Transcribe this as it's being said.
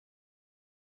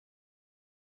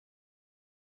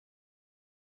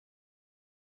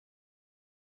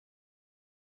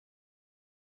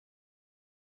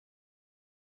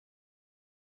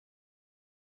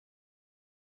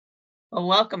Well,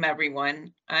 welcome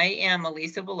everyone. I am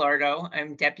Elisa Velardo.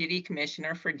 I'm Deputy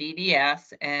Commissioner for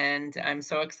DDS, and I'm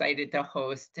so excited to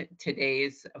host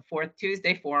today's Fourth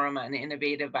Tuesday Forum on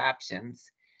Innovative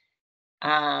Options.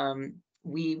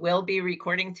 We will be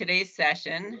recording today's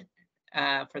session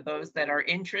for those that are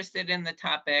interested in the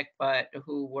topic but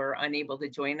who were unable to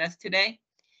join us today.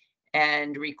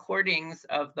 And recordings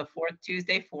of the Fourth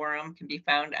Tuesday Forum can be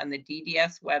found on the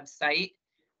DDS website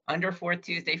under Fourth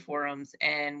Tuesday Forums.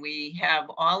 And we have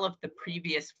all of the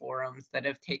previous forums that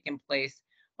have taken place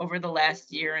over the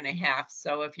last year and a half.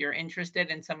 So if you're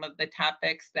interested in some of the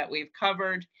topics that we've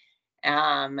covered,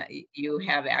 you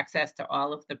have access to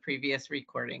all of the previous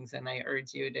recordings, and I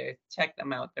urge you to check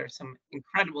them out. There's some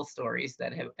incredible stories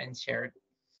that have been shared.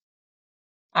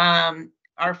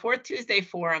 Our Fourth Tuesday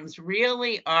forums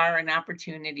really are an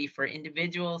opportunity for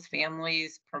individuals,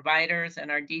 families, providers,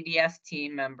 and our DDS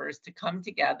team members to come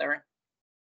together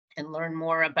and learn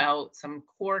more about some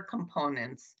core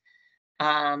components,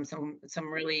 some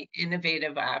really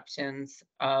innovative options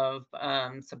of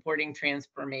supporting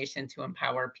transformation to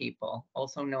empower people,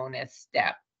 also known as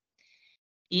STEP.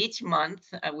 Each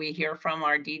month, we hear from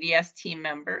our DDS team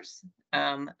members,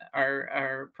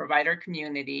 our provider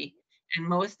community, and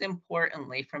most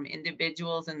importantly, from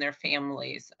individuals and their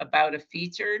families about a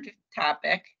featured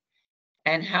topic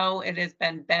and how it has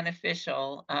been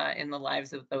beneficial in the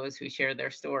lives of those who share their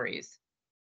stories.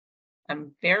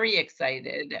 I'm very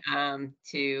excited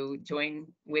to join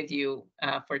with you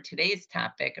for today's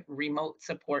topic, remote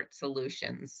support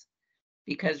solutions,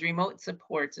 because remote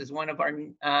supports is one of our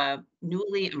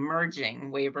newly emerging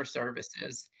waiver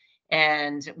services.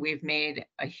 And we've made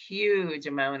a huge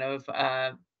amount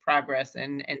of progress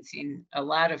and seen a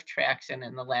lot of traction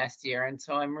in the last year. And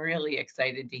so I'm really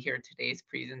excited to hear today's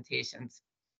presentations.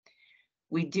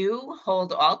 We do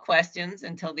hold all questions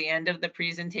until the end of the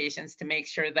presentations to make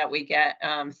sure that we get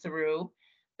through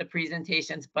the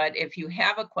presentations. But if you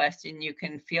have a question, you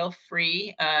can feel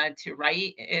free to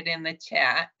write it in the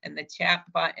chat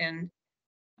button.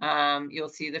 You'll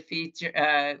see the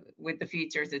feature with the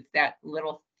features, it's that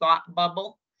little thought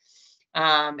bubble.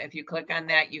 If you click on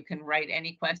that, you can write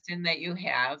any question that you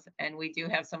have. And we do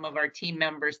have some of our team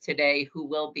members today who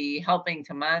will be helping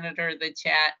to monitor the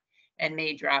chat and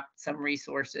may drop some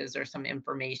resources or some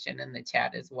information in the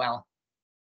chat as well.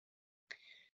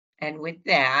 And with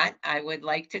that, I would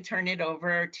like to turn it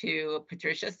over to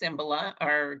Patricia Cymbala,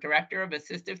 our Director of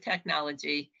Assistive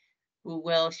Technology, who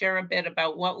will share a bit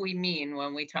about what we mean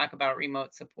when we talk about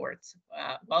remote supports.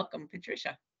 Welcome,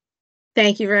 Patricia.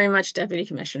 Thank you very much, Deputy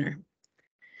Commissioner.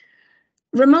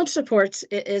 Remote supports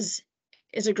is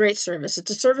a great service.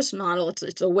 It's a service model.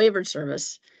 It's a waivered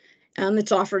service.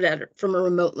 It's offered from a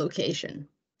remote location.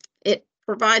 It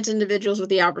provides individuals with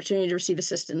the opportunity to receive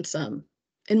assistance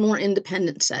in more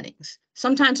independent settings.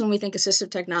 Sometimes when we think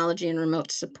assistive technology and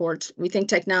remote supports, we think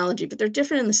technology, but they're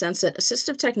different in the sense that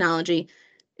assistive technology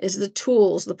is the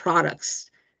tools, the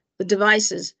products, the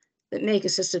devices that make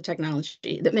assistive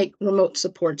technology, that make remote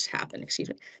supports happen,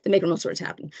 that make remote supports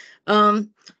happen.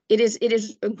 It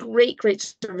is a great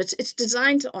service. It's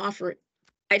designed to offer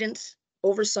guidance,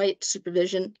 oversight,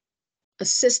 supervision,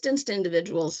 assistance to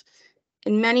individuals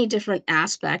in many different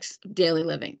aspects of daily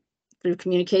living, through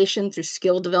communication, through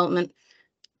skill development,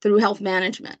 through health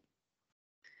management.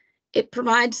 It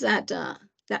provides that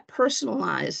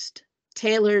personalized,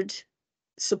 tailored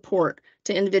support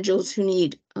to individuals who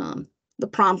need the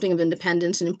prompting of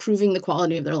independence and improving the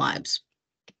quality of their lives.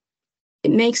 It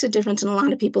makes a difference in a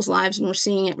lot of people's lives, and we're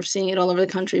seeing it. We're seeing it all over the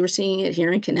country. We're seeing it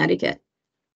here in Connecticut.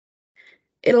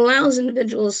 It allows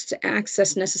individuals to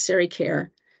access necessary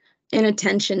care and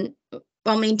attention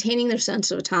while maintaining their sense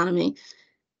of autonomy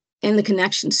and the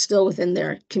connection still within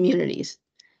their communities.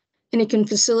 And it can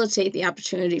facilitate the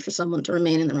opportunity for someone to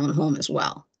remain in their own home as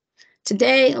well.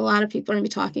 Today, a lot of people are going to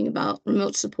be talking about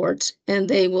remote supports, and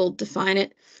they will define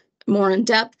it more in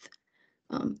depth.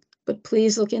 But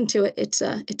please look into it. It's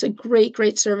a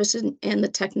great service, and the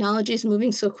technology is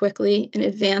moving so quickly and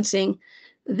advancing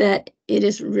that it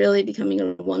is really becoming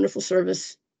a wonderful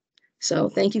service. So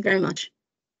thank you very much.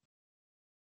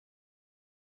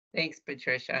 Thanks,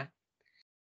 Patricia.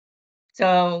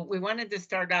 So we wanted to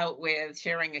start out with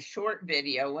sharing a short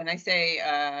video. When I say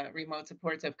remote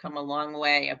supports have come a long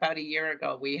way, about a year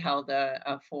ago, we held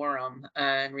a forum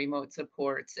on remote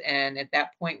supports. And at that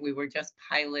point, we were just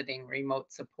piloting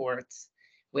remote supports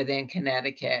within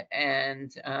Connecticut. And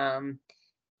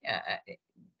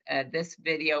this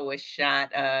video was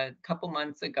shot a couple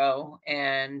months ago,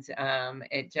 and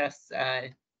it just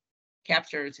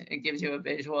captures, it gives you a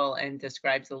visual and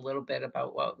describes a little bit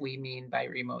about what we mean by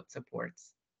remote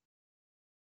supports.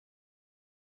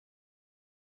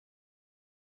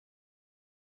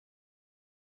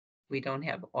 We don't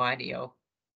have audio.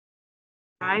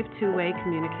 Live two-way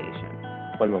communication.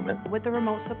 One moment. With the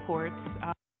remote supports,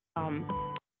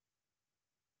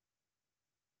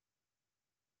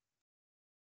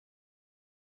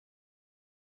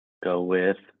 Go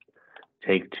with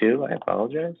take two. I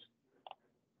apologize.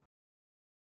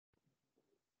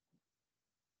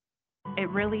 it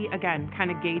really, again,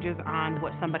 kind of gauges on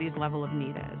what somebody's level of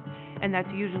need is. And that's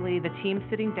usually the team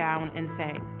sitting down and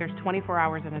saying, there's 24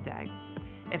 hours in a day.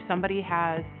 If somebody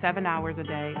has 7 hours a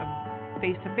day of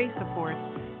face-to-face support,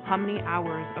 how many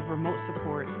hours of remote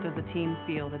support does the team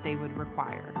feel that they would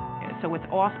require? So it's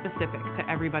all specific to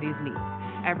everybody's needs.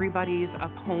 Everybody's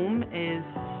home is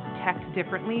teched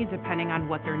differently depending on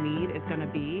what their need is going to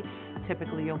be.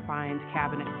 Typically, you'll find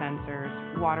cabinet sensors,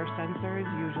 water sensors,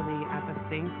 usually at the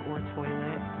sink or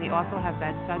toilet. We also have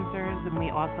bed sensors, and we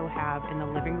also have in the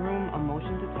living room a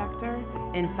motion detector.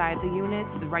 Inside the unit,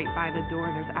 right by the door,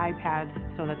 there's iPads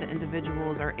so that the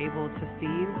individuals are able to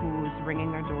see who's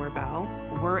ringing their doorbell.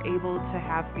 We're able to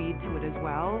have feed to it as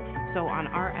well. So on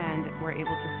our end, we're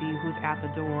able to see who's at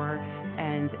the door,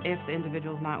 and if the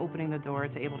individual's not opening the door,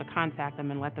 it's able to contact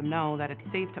them and let them know that it's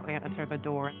safe to answer the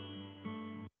door.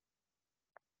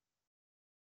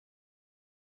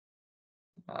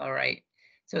 All right.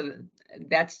 So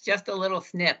that's just a little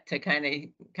snip to kind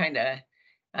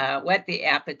of whet the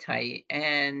appetite.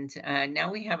 And now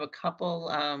we have a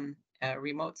couple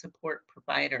remote support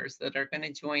providers that are going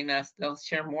to join us. They'll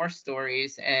share more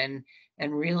stories and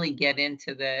really get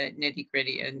into the nitty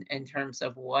gritty in terms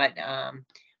of what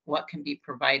can be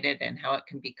provided and how it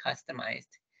can be customized.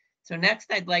 So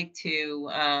next, I'd like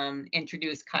to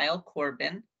introduce Kyle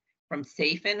Corbin from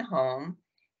Safe in Home,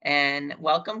 and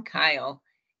welcome, Kyle.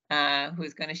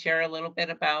 Who's going to share a little bit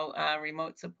about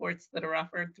remote supports that are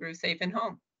offered through Safe in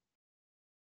Home.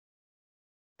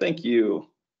 Thank you.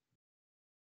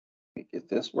 Let me get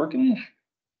this working.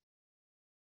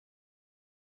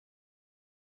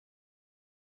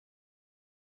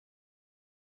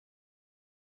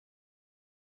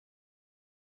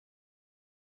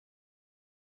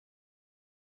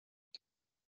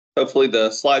 Hopefully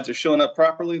the slides are showing up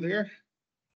properly there.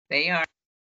 They are.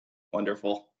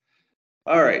 Wonderful.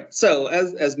 All right, so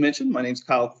as mentioned, my name's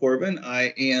Kyle Corbin.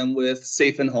 I am with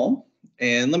Safe in Home.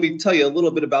 And let me tell you a little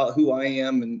bit about who I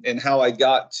am and how I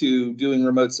got to doing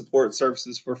remote support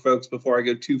services for folks before I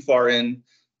go too far into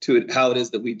it, how it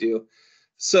is that we do.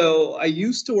 So I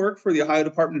used to work for the Ohio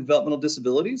Department of Developmental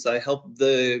Disabilities. I helped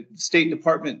the State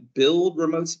Department build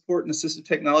remote support and assistive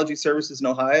technology services in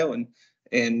Ohio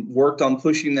and worked on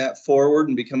pushing that forward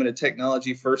and becoming a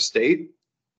technology first state.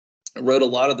 I wrote a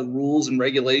lot of the rules and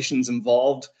regulations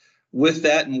involved with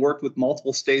that and worked with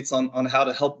multiple states on how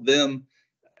to help them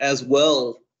as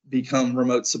well become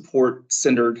remote support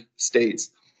centered states.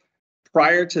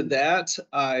 Prior to that,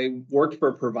 I worked for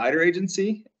a provider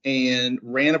agency and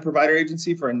ran a provider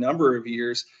agency for a number of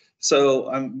years.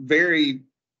 So I'm very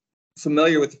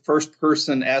familiar with the first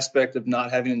person aspect of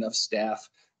not having enough staff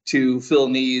to fill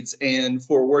needs and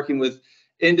for working with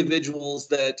individuals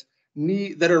that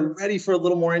are ready for a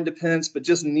little more independence, but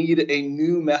just need a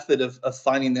new method of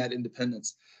finding that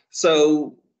independence.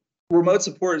 So remote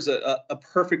support is a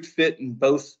perfect fit in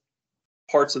both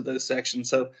parts of those sections.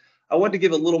 So I wanted to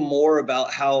give a little more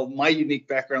about how my unique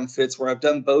background fits, where I've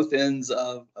done both ends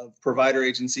of provider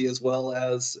agency as well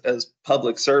as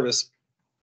public service.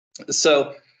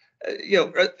 So,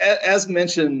 as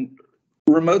mentioned,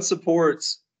 remote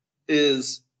supports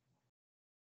is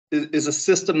a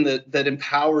system that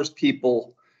empowers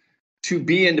people to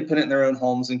be independent in their own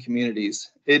homes and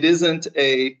communities. It isn't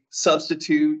a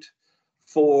substitute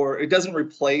it doesn't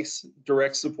replace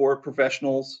direct support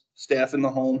professionals, staff in the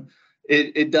home.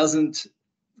 It doesn't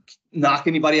knock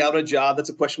anybody out of a job. That's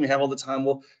a question we have all the time.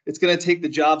 Well, it's going to take the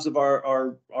jobs of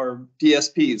our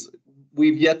DSPs.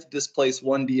 We've yet to displace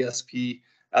one DSP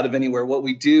out of anywhere. What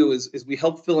we do is we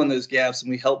help fill in those gaps and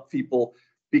we help people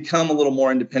become a little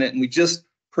more independent, and we just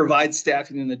provide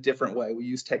staffing in a different way. We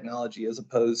use technology as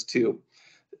opposed to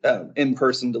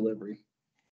in-person delivery.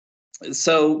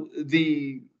 So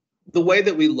the way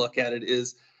that we look at it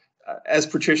is, as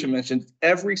Patricia mentioned,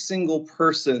 every single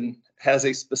person has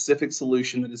a specific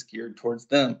solution that is geared towards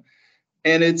them.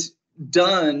 And it's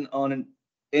done on an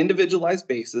individualized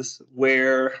basis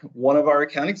where one of our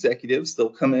account executives, they'll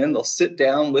come in, they'll sit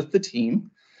down with the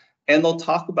team, and they'll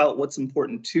talk about what's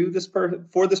important to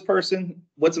for this person,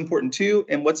 what's important to,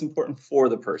 and what's important for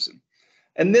the person.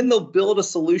 And then they'll build a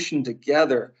solution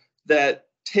together that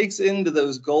takes into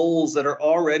those goals that are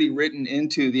already written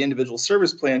into the individual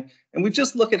service plan. And we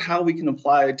just look at how we can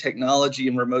apply technology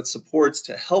and remote supports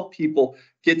to help people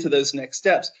get to those next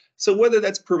steps. So whether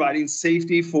that's providing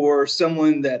safety for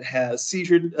someone that has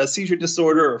a seizure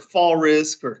disorder or fall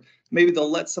risk, or maybe they'll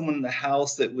let someone in the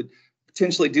house that would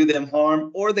potentially do them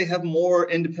harm, or they have more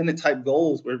independent type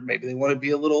goals where maybe they want to be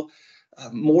a little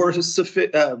more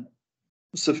self-sufficient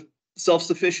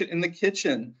in the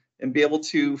kitchen and be able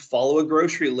to follow a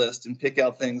grocery list and pick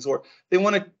out things, or they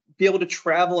want to be able to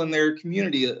travel in their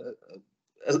community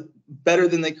better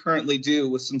than they currently do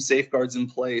with some safeguards in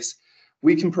place.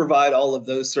 We can provide all of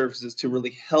those services to really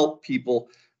help people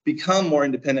become more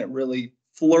independent, really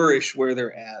flourish where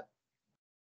they're at.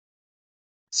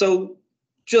 So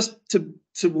just to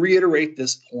reiterate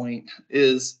this point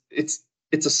is it's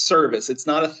a service. It's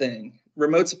not a thing.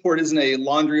 Remote support isn't a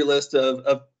laundry list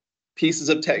of pieces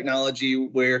of technology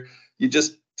where you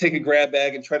just take a grab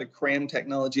bag and try to cram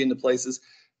technology into places.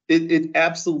 It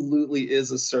absolutely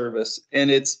is a service, and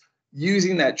it's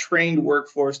using that trained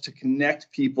workforce to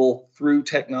connect people through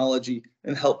technology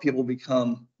and help people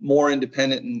become more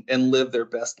independent and live their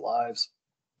best lives.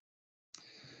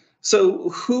 So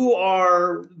who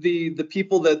are the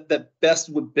people that best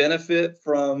would benefit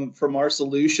from our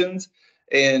solutions,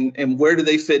 and where do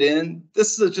they fit in?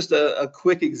 This is just a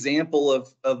quick example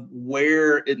of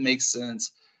where it makes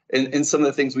sense and some of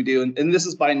the things we do. And this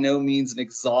is by no means an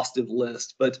exhaustive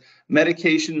list, but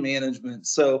medication management.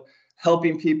 So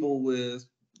helping people with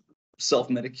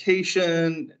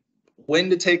self-medication,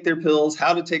 when to take their pills,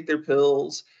 how to take their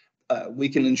pills. We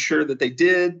can ensure that they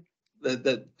did,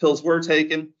 that pills were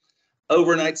taken.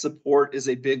 Overnight support is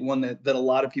a big one that a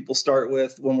lot of people start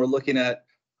with when we're looking at,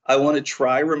 I want to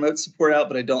try remote support out,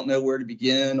 but I don't know where to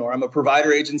begin, or I'm a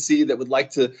provider agency that would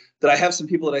like to, that I have some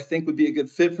people that I think would be a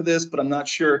good fit for this, but I'm not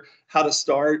sure how to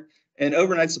start. And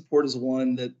overnight support is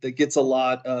one that gets a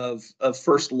lot of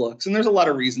first looks. And there's a lot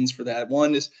of reasons for that.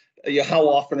 One is, how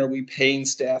often are we paying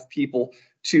staff people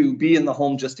to be in the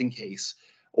home just in case?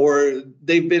 Or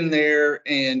they've been there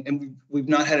and we've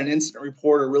not had an incident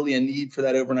report or really a need for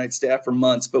that overnight staff for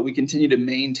months, but we continue to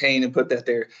maintain and put that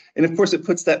there. And of course, it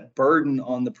puts that burden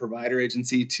on the provider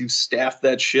agency to staff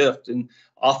that shift, and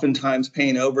oftentimes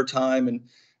paying overtime, and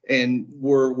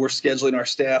we're scheduling our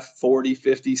staff 40,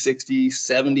 50, 60,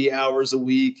 70 hours a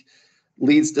week,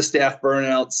 leads to staff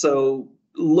burnout. So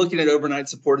looking at overnight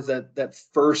support as that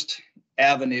first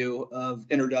avenue of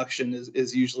introduction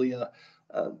is usually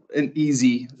an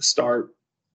easy start.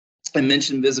 I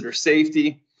mentioned visitor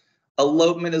safety.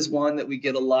 Elopement is one that we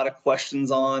get a lot of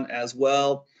questions on as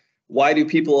well. Why do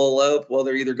people elope? Well,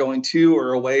 they're either going to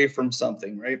or away from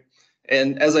something, right?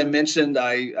 And as I mentioned,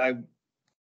 I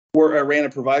ran a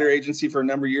provider agency for a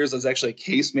number of years. I was actually a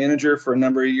case manager for a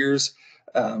number of years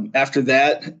after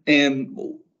that. And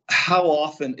how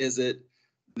often is it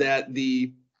that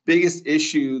the biggest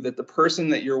issue that the person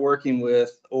that you're working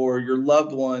with or your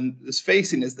loved one is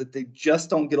facing is that they just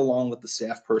don't get along with the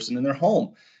staff person in their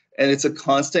home? And it's a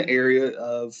constant area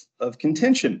of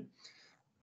contention.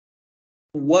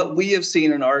 What we have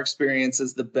seen in our experience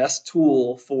is the best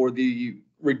tool for the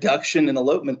reduction in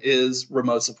elopement is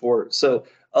remote support. So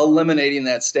eliminating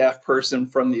that staff person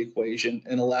from the equation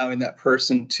and allowing that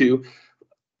person to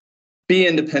be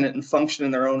independent and function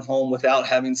in their own home without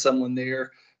having someone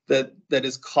there that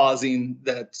is causing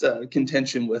that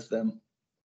contention with them.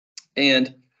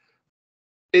 And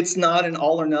it's not an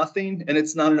all or nothing, and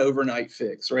it's not an overnight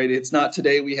fix, right? It's not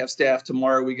today we have staff,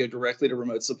 tomorrow we go directly to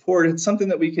remote support. It's something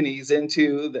that we can ease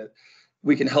into, that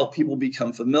we can help people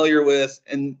become familiar with.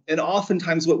 And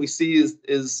oftentimes what we see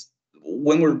is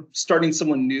when we're starting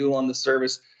someone new on the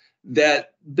service,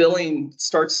 that billing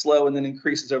starts slow and then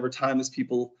increases over time as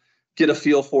people get a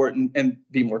feel for it and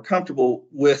be more comfortable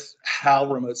with how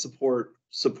remote support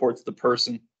supports the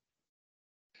person.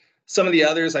 Some of the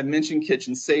others, I mentioned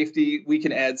kitchen safety. We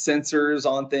can add sensors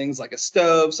on things like a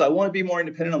stove. So I want to be more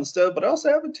independent on the stove, but I also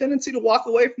have a tendency to walk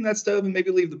away from that stove and maybe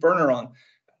leave the burner on.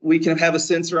 We can have a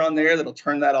sensor on there that'll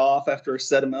turn that off after a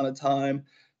set amount of time.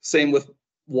 Same with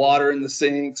water in the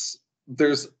sinks.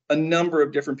 There's a number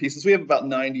of different pieces. We have about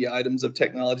 90 items of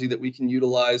technology that we can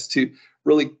utilize to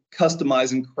really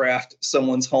customize and craft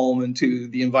someone's home into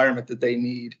the environment that they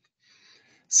need.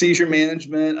 Seizure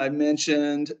management, I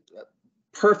mentioned,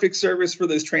 perfect service for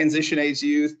those transition age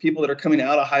youth, people that are coming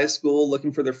out of high school,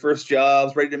 looking for their first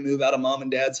jobs, ready to move out of mom and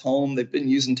dad's home. They've been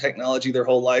using technology their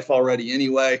whole life already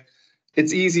anyway.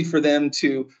 It's easy for them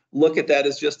to look at that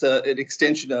as just an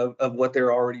extension of what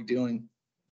they're already doing.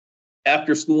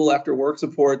 After school, after work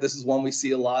support, this is one we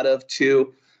see a lot of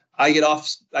too. I get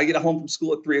home from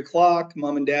school at 3 o'clock.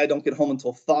 Mom and dad don't get home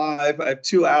until 5. I have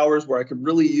 2 hours where I could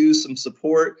really use some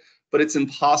support, but it's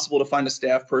impossible to find a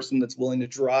staff person that's willing to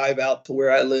drive out to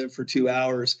where I live for 2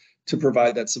 hours to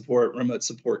provide that support. Remote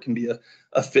support can be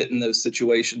a fit in those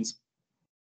situations.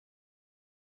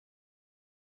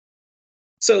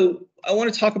 So I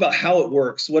want to talk about how it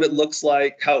works, what it looks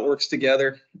like, how it works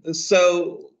together.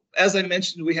 So as I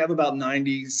mentioned, we have about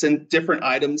 90 different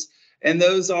items, and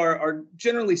those are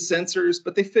generally sensors,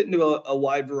 but they fit into a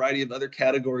wide variety of other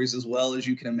categories as well, as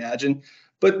you can imagine.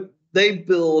 But they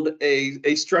build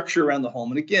a structure around the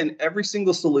home. And again, every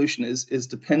single solution is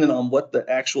dependent on what the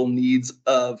actual needs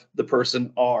of the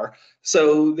person are.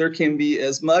 So there can be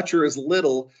as much or as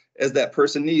little as that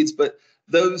person needs, but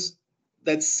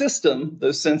that system,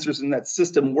 those sensors in that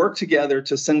system work together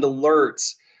to send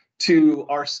alerts to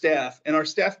our staff, and our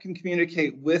staff can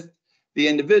communicate with the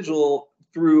individual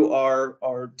through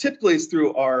typically it's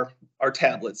through our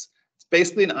tablets. It's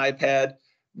basically an iPad.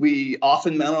 We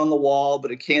often mount it on the wall,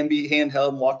 but it can be handheld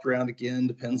and walked around, again,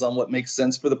 depends on what makes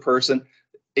sense for the person.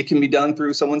 It can be done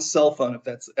through someone's cell phone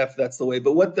if that's the way.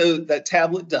 But what that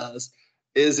tablet does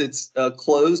is it's a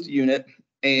closed unit,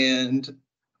 and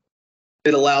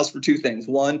it allows for two things.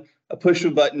 One, a push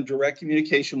of a button direct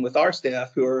communication with our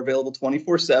staff who are available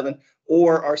 24/7,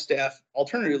 or our staff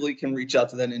alternatively can reach out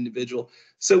to that individual.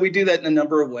 So we do that in a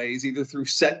number of ways, either through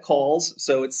set calls.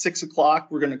 So it's 6 o'clock,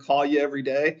 we're going to call you every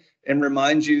day and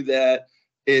remind you that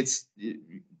it's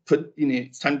time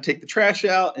to take the trash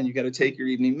out, and you got to take your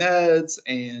evening meds,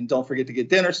 and don't forget to get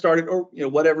dinner started, or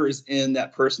whatever is in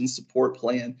that person's support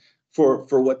plan for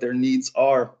what their needs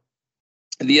are.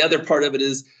 And the other part of it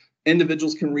is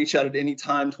individuals can reach out at any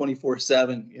time,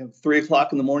 24/7. 3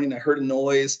 o'clock in the morning, I heard a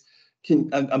noise.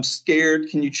 I'm scared.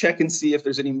 Can you check and see if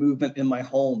there's any movement in my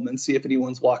home and see if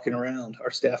anyone's walking around? Our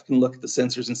staff can look at the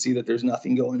sensors and see that there's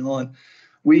nothing going on.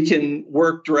 We can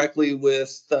work directly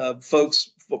with folks.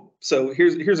 So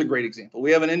here's a great example.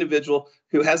 We have an individual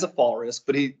who has a fall risk,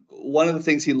 but one of the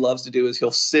things he loves to do is he'll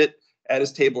sit at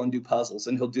his table and do puzzles,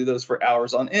 and he'll do those for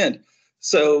hours on end.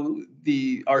 So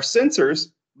our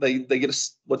sensors, they get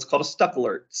what's called a stuck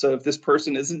alert. So if this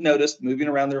person isn't noticed moving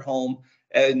around their home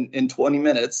in 20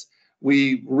 minutes,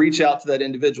 we reach out to that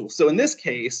individual. So in this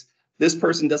case, this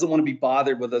person doesn't want to be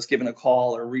bothered with us giving a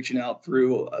call or reaching out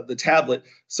through the tablet.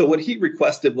 So what he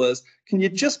requested was, can you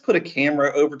just put a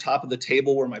camera over top of the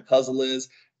table where my puzzle is?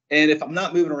 And if I'm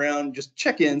not moving around, just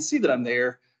check in, see that I'm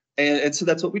there. And so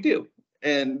that's what we do.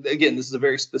 And again, this is a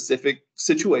very specific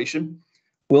situation.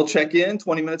 We'll check in,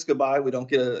 20 minutes go by, we don't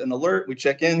get an alert, we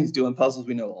check in, he's doing puzzles,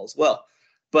 we know all is well.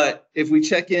 But if we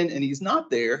check in and he's not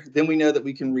there, then we know that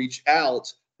we can reach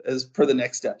out as per the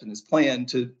next step in his plan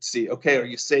to see, okay, are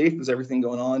you safe? Is everything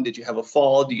going on? Did you have a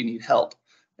fall? Do you need help?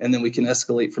 And then we can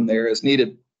escalate from there as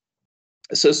needed.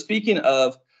 So speaking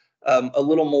of a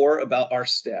little more about our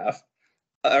staff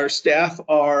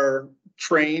are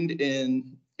trained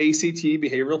in ACT,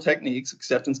 behavioral techniques,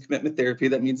 acceptance commitment therapy.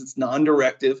 That means it's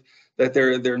non-directive, that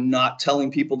they're not telling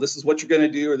people this is what you're going to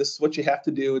do or this is what you have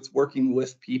to do. It's working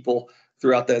with people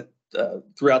throughout the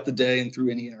day and through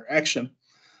any interaction.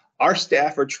 Our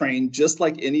staff are trained just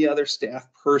like any other staff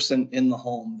person in the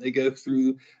home. They go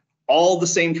through all the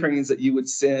same trainings that you would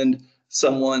send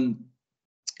someone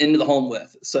into the home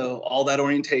with. So all that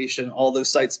orientation, all those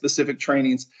site-specific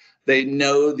trainings, they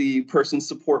know the person's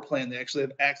support plan. They actually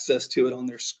have access to it on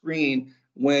their screen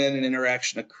when an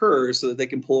interaction occurs so that they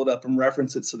can pull it up and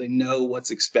reference it so they know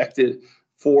what's expected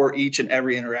for each and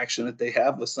every interaction that they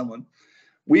have with someone.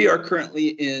 We are currently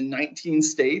in 19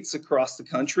 states across the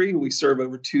country. We serve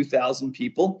over 2,000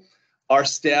 people. Our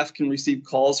staff can receive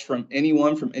calls from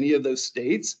anyone from any of those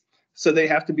states. So they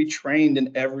have to be trained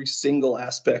in every single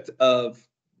aspect of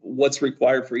what's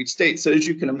required for each state. So as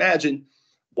you can imagine,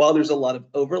 while there's a lot of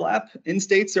overlap in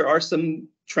states, there are some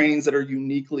trainings that are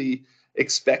uniquely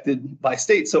expected by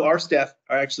state. So our staff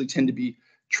actually tend to be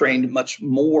trained much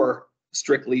more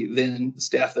strictly than the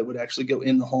staff that would actually go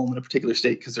in the home in a particular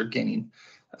state because they're gaining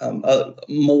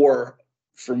more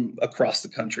from across the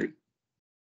country.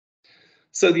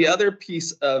 So the other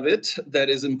piece of it that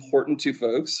is important to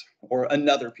folks, or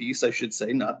another piece, I should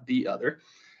say, not the other,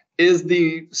 is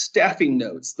the staffing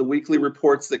notes, the weekly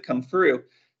reports that come through.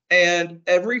 And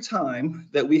every time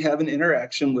that we have an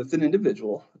interaction with an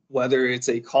individual, whether it's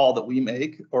a call that we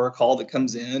make or a call that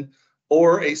comes in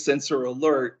or a sensor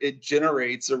alert, it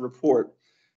generates a report.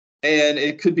 And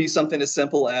it could be something as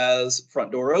simple as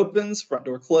front door opens, front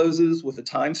door closes with a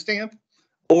timestamp,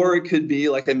 or it could be,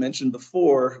 like I mentioned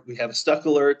before, we have a stuck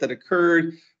alert that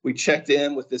occurred. We checked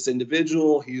in with this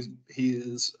individual. He's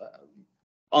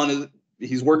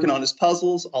working on his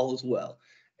puzzles, all is well.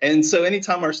 And so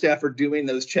anytime our staff are doing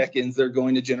those check-ins, they're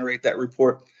going to generate that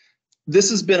report.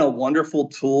 This has been a wonderful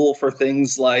tool for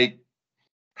things like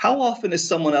how often is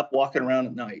someone up walking around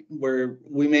at night where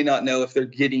we may not know if they're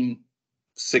getting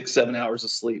 6, 7 hours of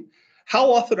sleep?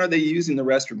 How often are they using the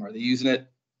restroom? Are they using it?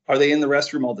 Are they in the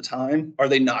restroom all the time? Are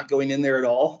they not going in there at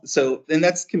all? So, and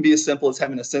that can be as simple as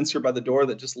having a sensor by the door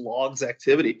that just logs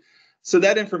activity. So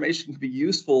that information can be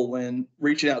useful when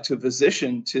reaching out to a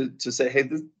physician to say, hey,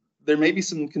 there may be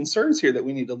some concerns here that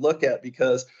we need to look at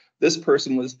because this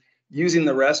person was using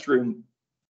the restroom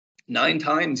 9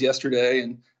 times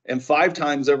yesterday and 5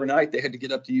 times overnight they had to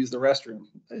get up to use the restroom,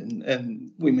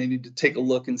 and we may need to take a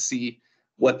look and see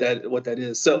what that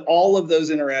is. So all of those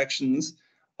interactions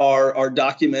are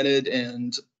documented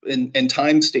and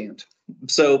time stamped.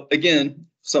 So again,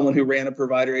 someone who ran a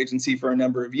provider agency for a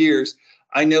number of years,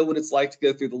 I know what it's like to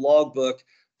go through the logbook,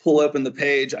 pull open the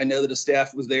page. I know that a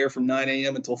staff was there from 9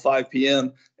 a.m. until 5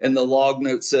 p.m. and the log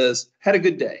note says, had a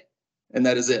good day. And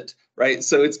that is it, right?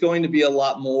 So it's going to be a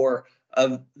lot more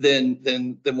of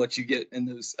than what you get in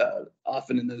those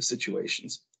often in those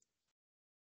situations.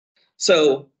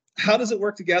 So how does it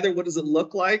work together? What does it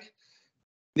look like?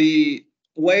 The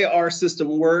way our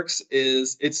system works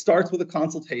is it starts with a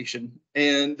consultation,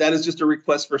 and that is just a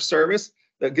request for service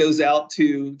that goes out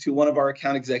to one of our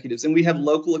account executives. And we have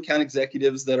local account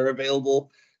executives that are available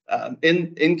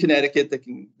in Connecticut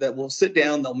that will sit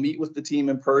down, they'll meet with the team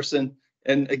in person,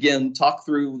 and again, talk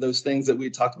through those things that we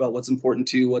talked about, what's important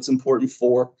to, what's important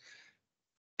for.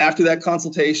 After that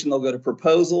consultation, they'll go to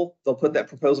proposal. They'll put that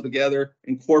proposal together,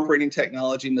 incorporating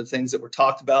technology and the things that were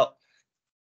talked about.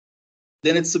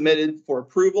 Then it's submitted for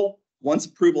approval. Once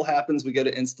approval happens, we go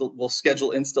to we'll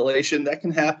schedule installation. That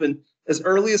can happen as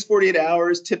early as 48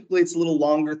 hours. Typically, it's a little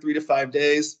longer, 3 to 5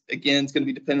 days. Again, it's going to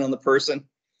be dependent on the person.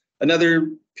 Another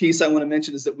piece I want to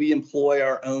mention is that we employ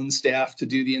our own staff to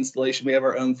do the installation. We have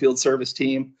our own field service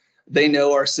team. They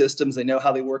know our systems. They know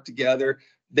how they work together.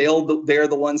 They're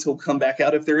the ones who'll come back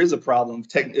out if there is a problem,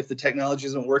 if the technology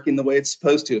isn't working the way it's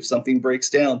supposed to, if something breaks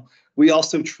down. We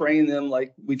also train them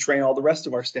like we train all the rest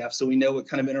of our staff, so we know what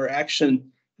kind of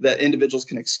interaction that individuals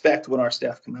can expect when our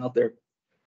staff come out there.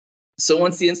 So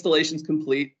once the installation is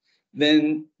complete,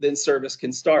 then service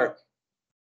can start.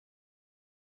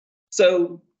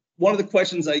 So one of the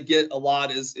questions I get a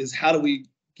lot is how do we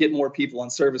get more people on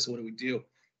service? What do we do?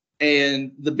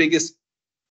 And the biggest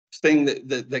thing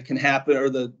that can happen, or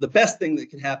the best thing that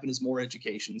can happen, is more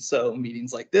education. So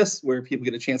meetings like this, where people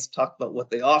get a chance to talk about what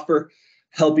they offer,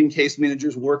 helping case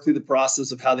managers work through the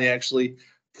process of how they actually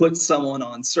put someone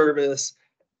on service,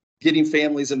 getting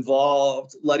families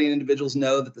involved, letting individuals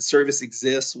know that the service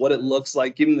exists, what it looks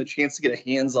like, giving them the chance to get a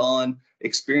hands-on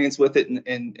experience with it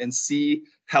and see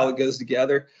how it goes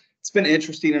together. It's been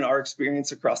interesting in our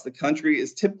experience across the country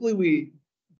is typically we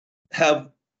have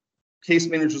case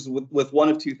managers with one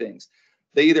of two things.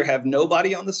 They either have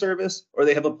nobody on the service or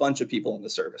they have a bunch of people on the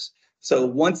service. So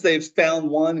once they've found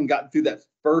one and gotten through that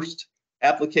first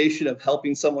application of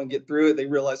helping someone get through it, they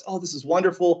realize, oh, this is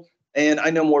wonderful. And I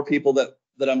know more people that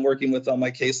I'm working with on my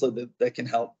caseload that can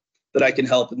help, that I can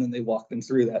help. And then they walk them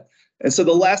through that. And so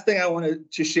the last thing I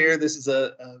wanted to share, this is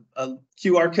a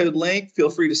QR code link. Feel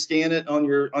free to scan it on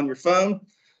your phone.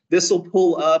 This will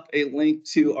pull up a link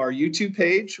to our YouTube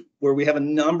page where we have a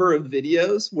number of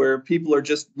videos where people are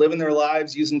just living their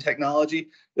lives using technology.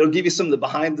 It'll give you some of the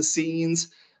behind the scenes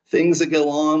things that go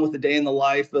on with the day in the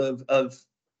life of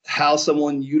how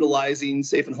someone utilizing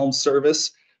Safe and Home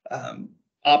service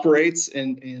operates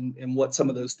and what some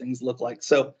of those things look like.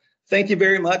 So thank you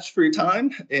very much for your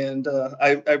time. And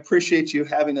I appreciate you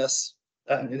having us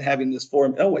and having this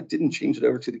forum. Oh, I didn't change it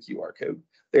over to the QR code.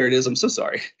 There it is. I'm so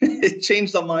sorry. It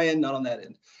changed on my end, not on that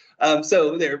end.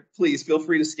 So there, please feel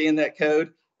free to scan that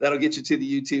code. That'll get you to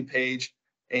the YouTube page,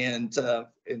 and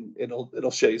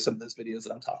it'll show you some of those videos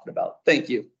that I'm talking about. Thank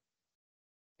you.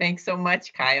 Thanks so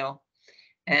much, Kyle.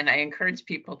 And I encourage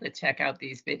people to check out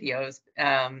these videos.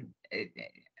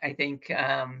 I think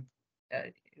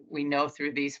we know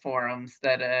through these forums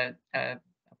that a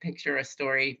picture, a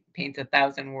story paints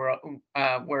 1,000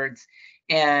 words,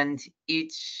 and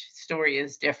each story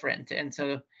is different. And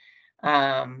so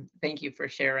thank you for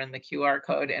sharing the QR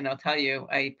code. And I'll tell you,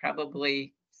 I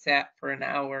probably sat for an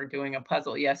hour doing a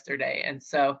puzzle yesterday. And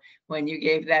so when you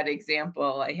gave that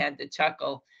example, I had to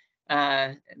chuckle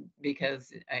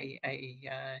because I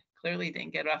clearly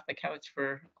didn't get off the couch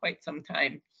for quite some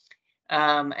time.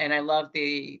 And I love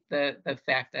the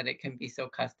fact that it can be so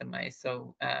customized,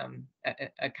 so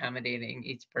accommodating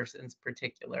each person's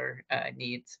particular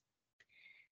needs.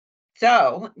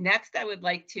 So next, I would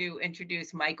like to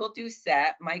introduce Michael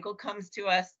Doucette. Michael comes to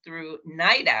us through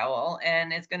Night Owl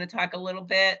and is going to talk a little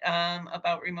bit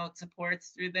about remote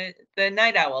supports through the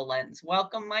Night Owl lens.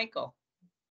 Welcome, Michael.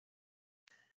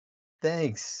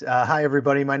 Thanks. Hi,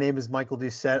 everybody. My name is Michael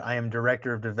Doucette. I am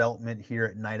Director of Development here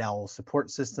at Night Owl Support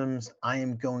Systems. I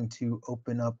am going to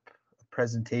open up a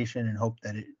presentation and hope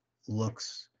that it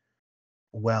looks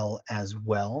well as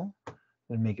well. I'm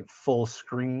going to make it full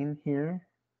screen here.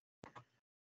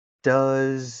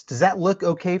 Does that look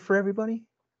okay for everybody?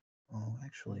 Oh,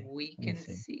 actually, We let me can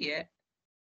see. see it.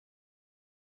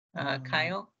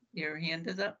 Kyle, your hand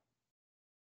is up.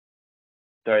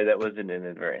 Sorry, that was an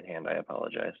inadvertent hand. I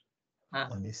apologize.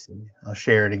 Let me see. I'll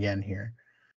share it again here.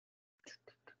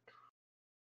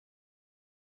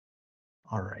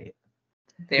 All right.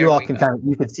 There You all we can go.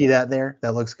 you can see that there.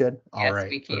 That looks good. All Yes, right.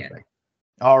 we can. Perfect.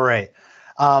 All right.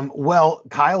 Well,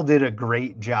 Kyle did a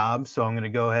great job, so I'm going to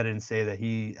go ahead and say that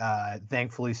he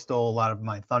thankfully stole a lot of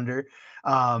my thunder.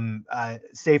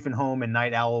 Safe and Home and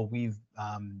Night Owl, we've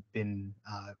been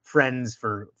friends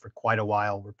for quite a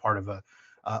while. We're part of a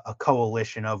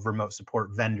coalition of remote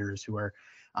support vendors who are,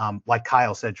 like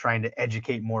Kyle said, trying to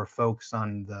educate more folks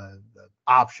on the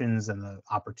options and the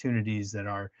opportunities that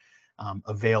are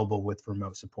available with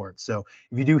remote support. So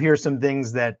if you do hear some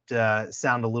things that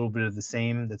sound a little bit of the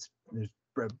same, there's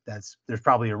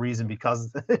probably a reason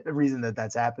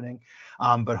that's happening.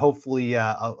 But hopefully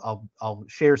I'll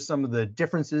share some of the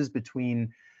differences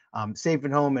between Safe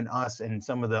and Home and us and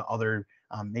some of the other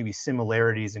maybe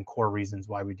similarities and core reasons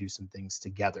why we do some things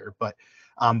together. But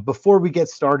before we get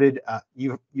started,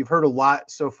 you've heard a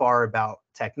lot so far about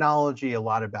technology, a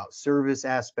lot about service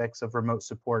aspects of remote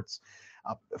supports.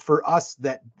 For us,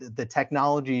 that the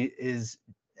technology is,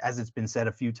 as it's been said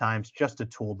a few times, just a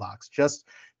toolbox, just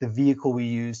the vehicle we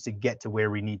use to get to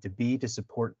where we need to be to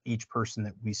support each person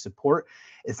that we support.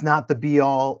 It's not the be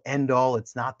all end all.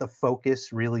 It's not the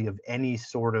focus really of any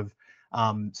sort of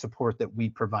support that we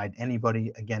provide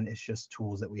anybody. Again, it's just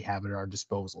tools that we have at our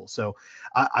disposal. So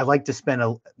I like to spend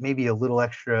maybe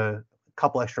a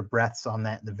couple extra breaths on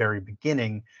that in the very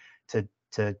beginning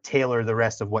to tailor the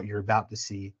rest of what you're about to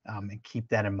see, and keep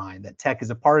that in mind, that tech is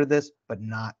a part of this, but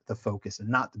not the focus and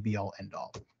not the be all end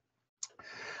all.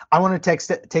 I want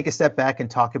to take a step back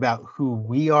and talk about who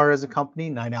we are as a company,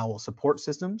 Night Owl Support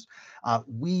Systems.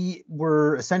 We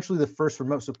were essentially the first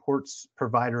remote supports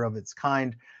provider of its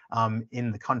kind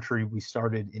in the country. We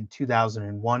started in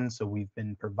 2001, so we've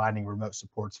been providing remote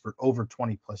supports for over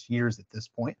 20 plus years at this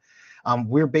point.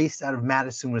 We're based out of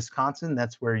Madison, Wisconsin.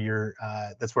 That's where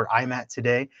I'm at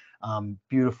today.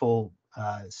 Beautiful,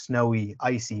 snowy,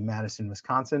 icy Madison,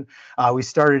 Wisconsin. We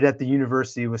started at the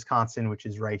University of Wisconsin, which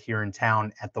is right here in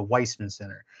town, at the Weissman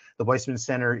Center. The Weissman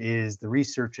Center is the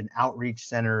research and outreach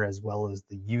center, as well as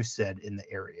the USED in the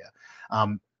area.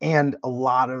 And a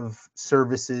lot of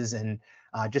services and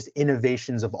just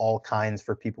innovations of all kinds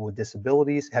for people with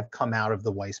disabilities have come out of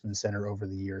the Weissman Center over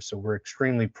the years. So we're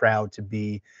extremely proud to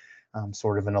be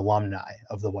sort of an alumni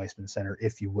of the Weissman Center,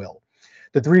 if you will.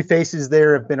 The three faces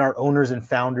there have been our owners and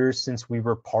founders since we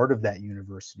were part of that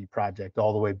university project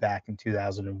all the way back in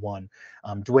 2001.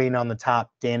 Dwayne on the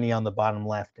top, Danny on the bottom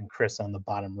left, and Chris on the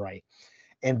bottom right.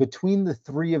 And between the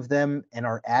three of them and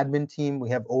our admin team, we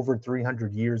have over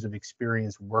 300 years of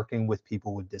experience working with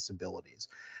people with disabilities.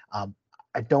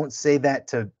 I don't say that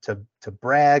to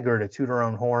brag or to toot our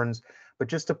own horns, but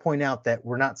just to point out that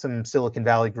we're not some Silicon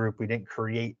Valley group. We didn't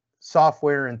create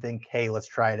software and think, hey, let's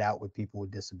try it out with people with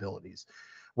disabilities.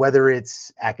 Whether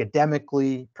it's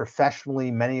academically, professionally,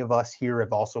 many of us here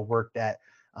have also worked at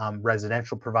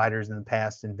residential providers in the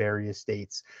past in various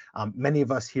states. Many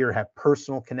of us here have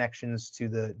personal connections to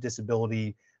the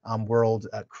disability world.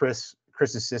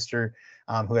 Chris's sister,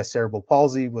 who has cerebral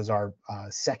palsy, was our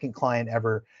second client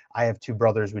ever. I have two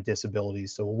brothers with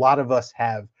disabilities. So a lot of us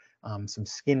have some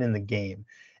skin in the game.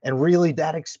 And really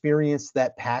that experience,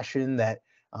 that passion, that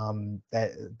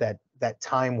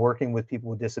time working with people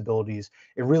with disabilities,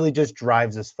 it really just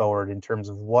drives us forward in terms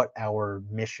of what our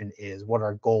mission is, what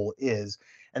our goal is,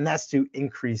 and that's to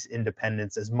increase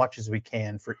independence as much as we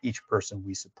can for each person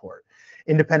we support.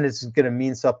 Independence is going to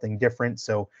mean something different,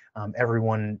 so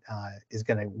everyone is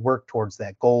going to work towards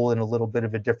that goal in a little bit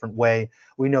of a different way.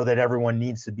 We know that everyone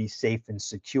needs to be safe and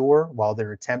secure while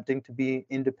they're attempting to be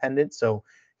independent, so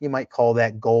you might call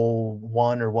that goal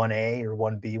 1 or 1A or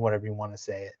 1B, whatever you want to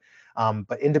say it.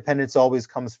 But independence always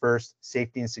comes first.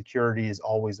 Safety and security is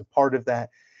always a part of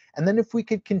that. And then if we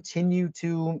could continue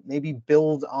to maybe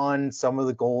build on some of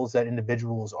the goals that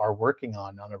individuals are working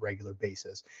on a regular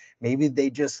basis. Maybe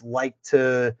they just like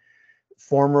to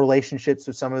form relationships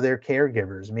with some of their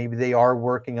caregivers. Maybe they are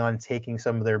working on taking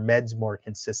some of their meds more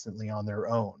consistently on their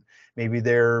own. Maybe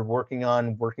they're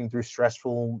working through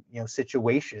stressful,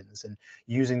 situations and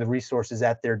using the resources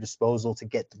at their disposal to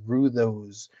get through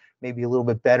those maybe a little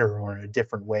bit better or in a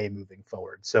different way moving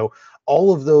forward. So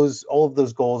all of those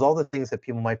goals, all the things that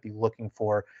people might be looking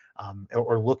for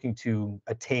or looking to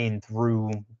attain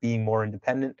through being more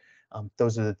independent,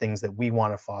 those are the things that we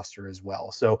want to foster as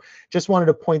well. So just wanted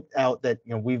to point out that,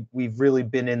 you know, we've really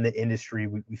been in the industry.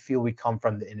 We feel we come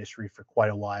from the industry for quite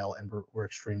a while, and we're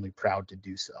extremely proud to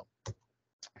do so.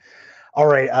 All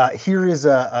right, here is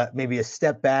maybe a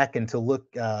step back and to look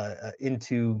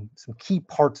into some key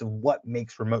parts of what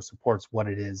makes remote supports what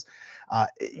it is.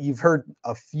 You've heard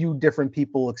a few different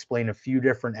people explain a few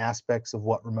different aspects of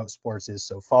what remote supports is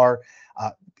so far.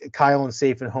 Kyle and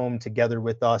Safe and Home, together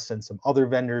with us and some other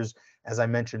vendors, as I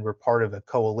mentioned, we're part of a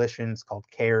coalition. It's called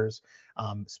CARES,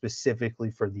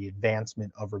 specifically for the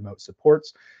advancement of remote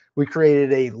supports. We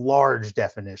created a large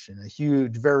definition, a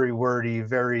huge, very wordy,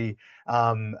 very,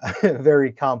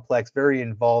 very complex, very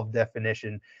involved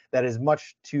definition that is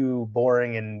much too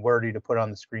boring and wordy to put on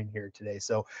the screen here today.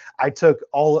 So I took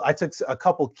a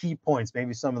couple key points,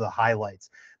 maybe some of the highlights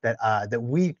that that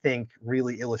we think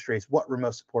really illustrates what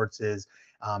remote supports is,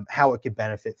 how it could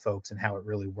benefit folks, and how it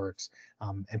really works,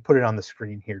 and put it on the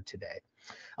screen here today.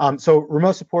 So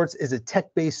remote supports is a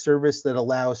tech-based service that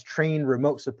allows trained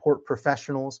remote support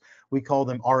professionals. We call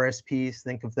them RSPs.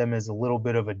 Think of them as a little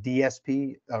bit of a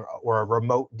DSP or a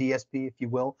remote DSP, if you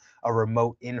will, a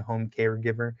remote in-home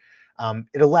caregiver.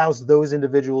 It allows those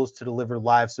individuals to deliver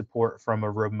live support from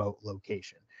a remote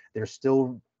location. They're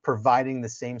still providing the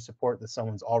same support that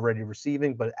someone's already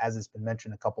receiving, but as it's been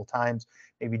mentioned a couple times,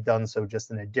 maybe done so just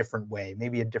in a different way,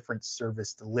 maybe a different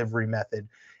service delivery method,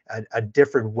 a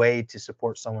different way to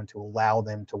support someone to allow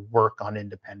them to work on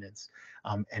independence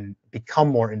and become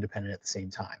more independent at the same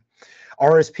time.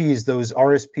 RSPs,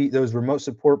 those remote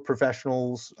support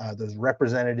professionals, those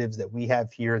representatives that we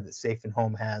have here that Safe and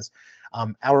Home has,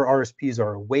 our RSPs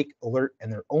are awake, alert, and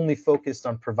they're only focused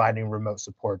on providing remote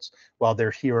supports while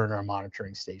they're here in our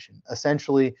monitoring station.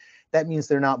 Essentially, that means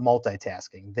they're not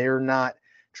multitasking. They're not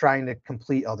trying to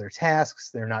complete other tasks.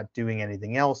 They're not doing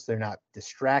anything else. They're not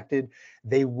distracted.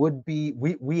 They would be,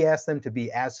 we ask them to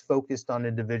be as focused on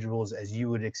individuals as you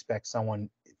would expect someone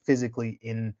physically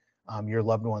in your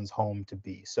loved one's home to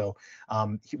be. So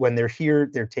when they're here,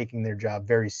 they're taking their job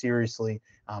very seriously,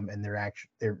 and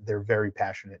they're very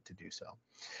passionate to do so.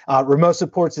 Remote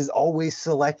supports is always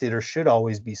selected, or should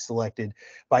always be selected,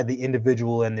 by the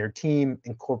individual and their team,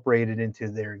 incorporated into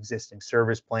their existing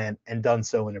service plan, and done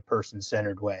so in a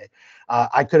person-centered way.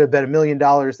 I could have bet $1 million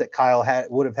that Kyle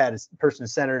would have had a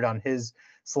person-centered on his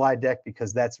slide deck,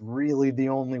 because that's really the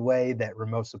only way that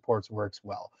remote supports works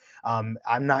well. I'm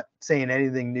not saying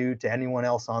anything new to anyone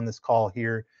else on this call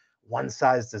here. One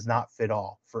size does not fit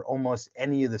all for almost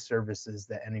any of the services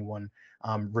that anyone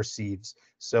receives.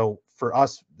 So for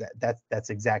us,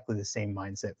 that's exactly the same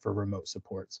mindset for remote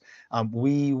supports.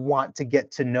 We want to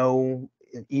get to know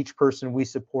each person we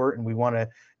support, and we want to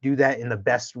do that in the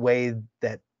best way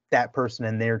that person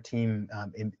and their team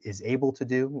is able to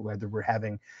do, whether we're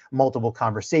having multiple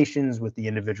conversations with the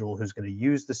individual who's going to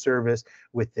use the service,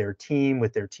 with their team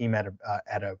at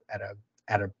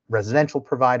a residential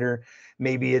provider.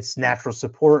 Maybe it's natural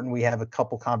support and we have a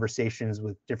couple conversations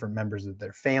with different members of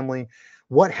their family,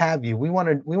 what have you. We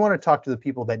want to talk to the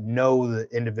people that know the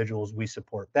individuals we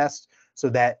support best, so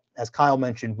that, as Kyle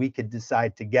mentioned, we could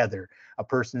decide together, a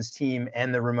person's team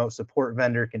and the remote support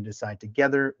vendor can decide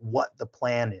together what the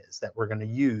plan is that we're going to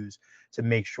use to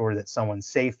make sure that someone's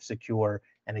safe, secure,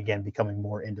 and again, becoming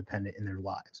more independent in their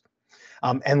lives.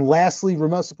 And lastly,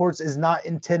 remote supports is not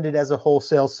intended as a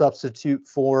wholesale substitute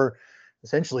for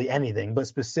essentially anything, but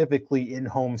specifically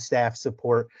in-home staff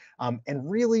support.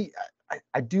 And really,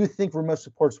 I do think remote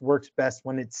supports works best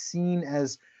when it's seen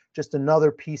as just another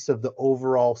piece of the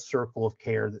overall circle of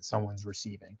care that someone's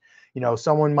receiving. You know,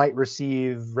 someone might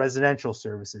receive residential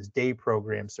services, day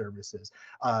program services,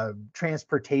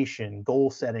 transportation, goal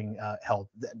setting help,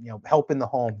 help in the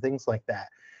home, things like that.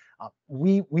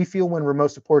 We feel when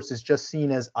remote supports is just seen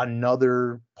as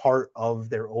another part of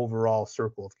their overall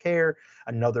circle of care,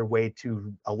 another way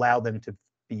to allow them to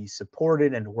be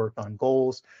supported and to work on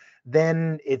goals,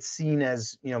 then it's seen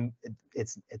as,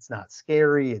 it's not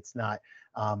scary. It's not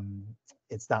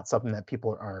something that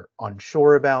people are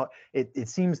unsure about. It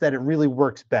seems that it really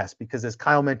works best because, as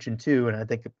Kyle mentioned too, and I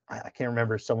think, I can't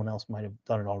remember if someone else might have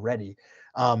done it already.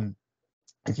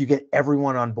 If you get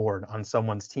everyone on board on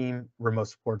someone's team, remote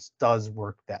supports does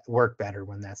work better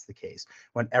when that's the case,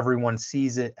 when everyone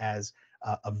sees it as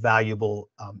a valuable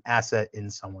asset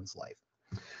in someone's life.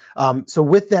 So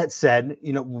with that said,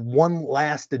 one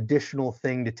last additional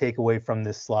thing to take away from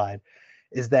this slide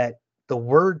is that the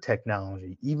word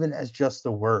technology, even as just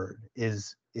the word,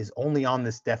 is only on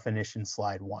this definition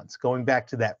slide once. Going back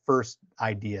to that first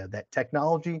idea that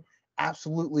technology,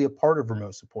 absolutely a part of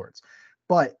remote supports,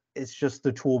 but it's just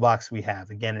the toolbox we have.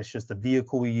 Again, it's just the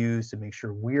vehicle we use to make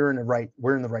sure we're in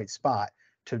the right spot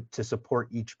to support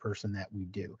each person that we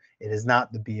do. It is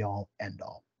not the be all end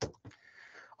all.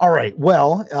 All right,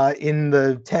 well, in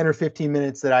the 10 or 15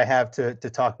 minutes that I have to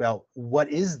talk about what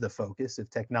is the focus if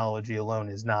technology alone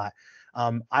is not,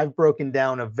 I've broken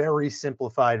down a very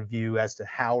simplified view as to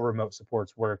how remote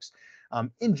supports works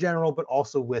in general, but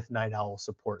also with Night Owl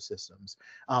support systems.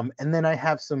 And then I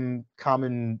have some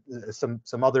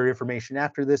some other information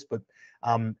after this, but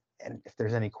and if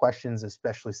there's any questions,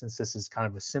 especially since this is kind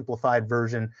of a simplified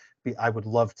version, I would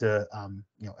love to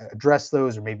address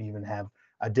those or maybe even have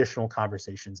additional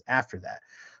conversations after that.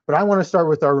 But I want to start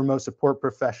with our remote support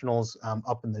professionals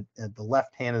up in the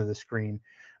left hand of the screen.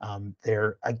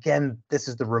 There, again, this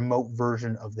is the remote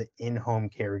version of the in-home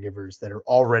caregivers that are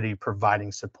already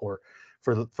providing support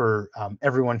for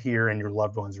everyone here and your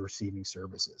loved ones receiving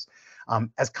services.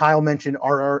 As Kyle mentioned,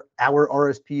 our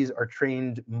RSPs are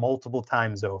trained multiple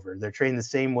times over. They're trained the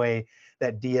same way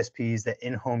that DSPs, that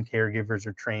in-home caregivers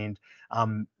are trained,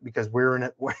 because we're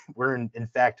in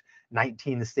fact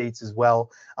 19 states as well,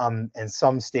 and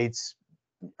some states,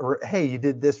 or hey, you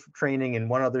did this training in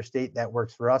one other state, that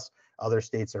works for us. Other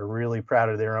states are really proud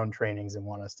of their own trainings and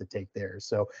want us to take theirs.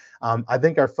 So I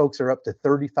think our folks are up to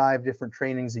 35 different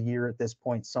trainings a year at this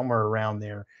point, somewhere around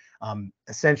there.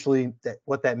 Essentially,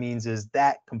 what that means is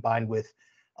that combined with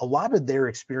a lot of their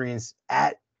experience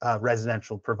at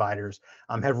residential providers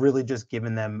have really just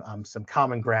given them some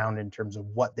common ground in terms of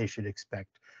what they should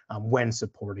expect when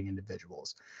supporting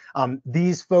individuals.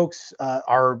 These folks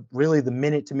are really the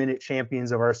minute-to-minute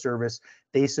champions of our service.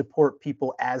 They support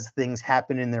people as things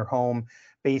happen in their home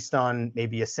based on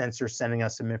maybe a sensor sending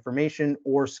us some information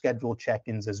or schedule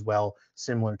check-ins as well,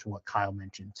 similar to what Kyle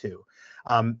mentioned too.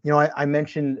 I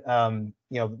mentioned,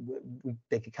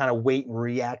 they could kind of wait and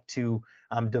react to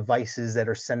devices that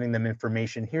are sending them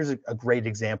information. Here's a great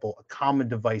example. A common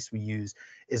device we use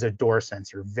is a door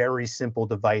sensor. Very simple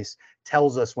device,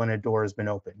 tells us when a door has been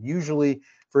opened. Usually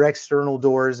for external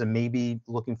doors and maybe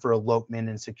looking for elopement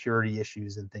and security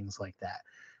issues and things like that.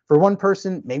 For one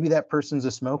person, maybe that person's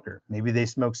a smoker. Maybe they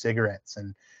smoke cigarettes,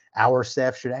 and our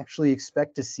staff should actually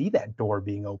expect to see that door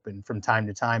being open from time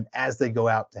to time as they go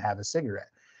out to have a cigarette.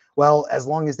 Well, as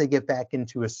long as they get back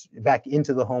into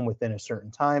the home within a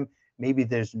certain time, maybe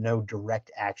there's no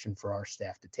direct action for our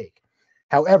staff to take.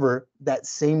 However, that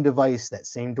same device, that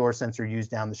same door sensor used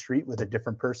down the street with a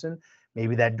different person,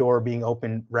 maybe that door being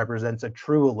open represents a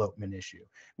true elopement issue.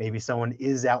 Maybe someone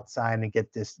is outside and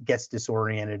gets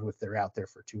disoriented if they're out there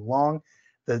for too long.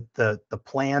 The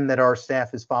plan that our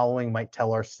staff is following might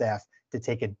tell our staff to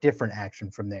take a different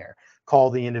action from there.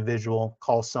 Call the individual,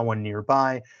 call someone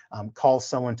nearby, call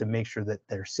someone to make sure that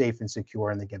they're safe and secure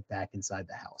and they get back inside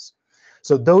the house.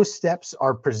 So those steps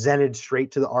are presented straight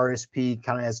to the RSP,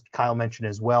 kind of as Kyle mentioned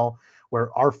as well,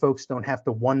 where our folks don't have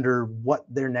to wonder what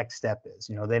their next step is.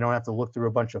 They don't have to look through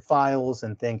a bunch of files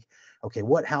and think, okay,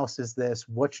 what house is this?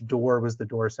 Which door was the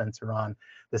door sensor on?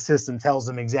 The system tells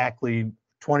them exactly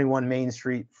 21 Main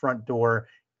Street, front door.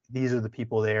 These are the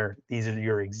people there. These are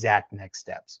your exact next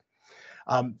steps.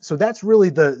 So that's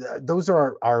really those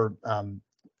are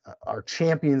our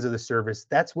champions of the service.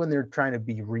 That's when they're trying to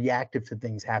be reactive to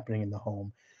things happening in the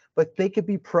home, but they could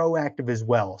be proactive as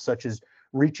well, such as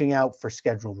reaching out for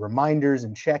scheduled reminders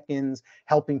and check-ins,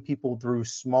 helping people through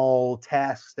small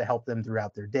tasks to help them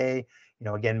throughout their day.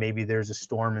 Again, maybe there's a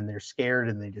storm and they're scared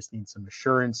and they just need some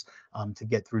assurance to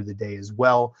get through the day as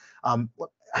well.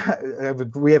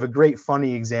 We have a great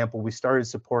funny example. We started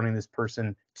supporting this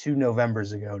person 2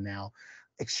 Novembers ago now.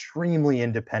 Extremely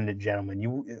independent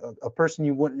gentleman, a person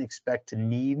you wouldn't expect to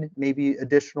need maybe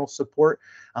additional support.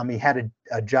 He had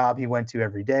a job he went to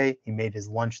every day. He made his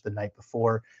lunch the night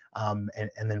before and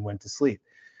then went to sleep.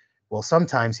 Well,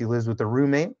 sometimes he lives with a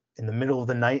roommate. In the middle of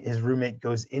the night, his roommate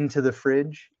goes into the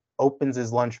fridge, opens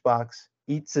his lunchbox,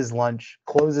 eats his lunch,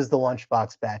 closes the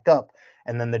lunchbox back up,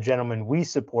 and then the gentleman we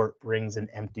support brings an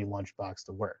empty lunchbox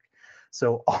to work.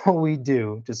 So all we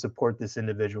do to support this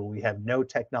individual, we have no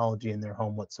technology in their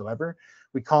home whatsoever.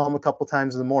 We call him a couple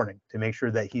times in the morning to make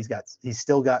sure that he's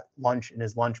still got lunch in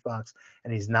his lunchbox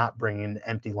and he's not bringing an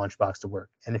empty lunchbox to work.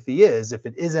 And if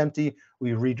it is empty,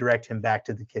 we redirect him back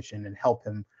to the kitchen and help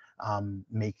him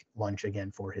make lunch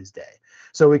again for his day.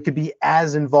 So it could be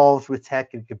as involved with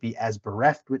tech, it could be as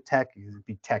bereft with tech, it could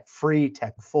be tech free,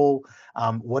 tech full,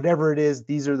 whatever it is.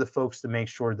 These are the folks to make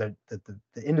sure that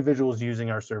the individuals using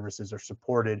our services are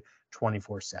supported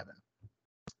 24/7.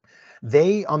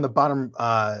 They, on the bottom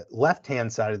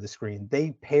left-hand side of the screen,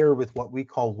 they pair with what we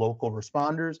call local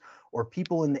responders, or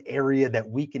people in the area that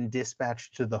we can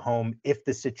dispatch to the home if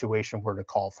the situation were to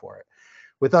call for it.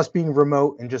 With us being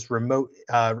remote and just remote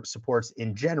supports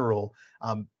in general,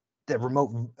 the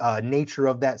remote nature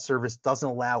of that service doesn't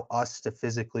allow us to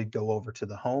physically go over to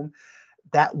the home.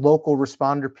 That local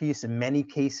responder piece, in many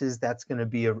cases, that's going to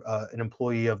be an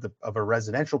employee of a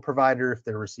residential provider if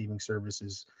they're receiving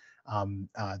services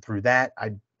through that.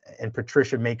 And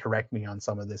Patricia may correct me on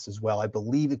some of this as well. I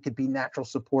believe it could be natural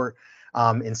support.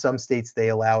 In some states they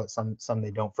allow it, some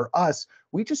they don't. For us,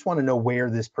 we just want to know where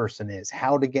this person is,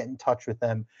 how to get in touch with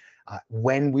them,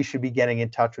 when we should be getting in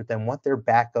touch with them, what their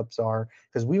backups are,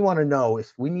 because we want to know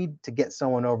if we need to get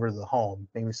someone over to the home.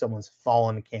 Maybe someone's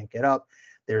fallen and can't get up.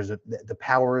 The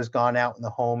power has gone out in the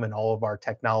home and all of our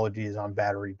technology is on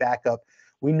battery backup.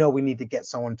 We know we need to get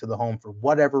someone to the home for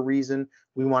whatever reason.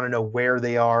 We want to know where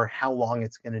they are, how long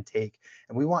it's going to take,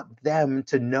 and we want them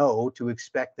to know to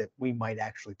expect that we might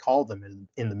actually call them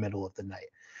in the middle of the night.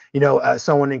 You know,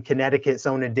 someone in Connecticut,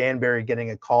 someone in Danbury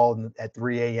getting a call at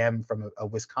 3 a.m. from a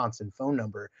Wisconsin phone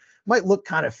number might look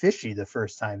kind of fishy the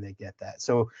first time they get that.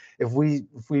 So if we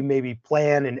maybe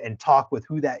plan and talk with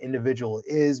who that individual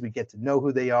is, we get to know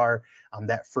who they are,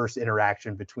 that first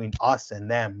interaction between us and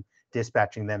them,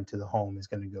 dispatching them to the home, is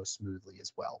going to go smoothly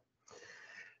as well.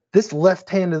 This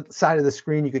left-hand side of the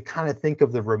screen, you could kind of think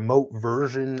of the remote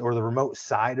version or the remote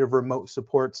side of remote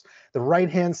supports. The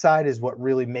right-hand side is what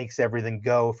really makes everything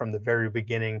go from the very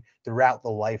beginning throughout the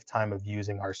lifetime of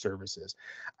using our services.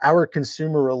 Our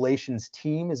consumer relations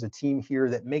team is a team here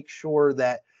that makes sure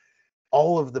that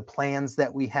all of the plans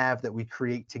that we have, that we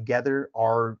create together,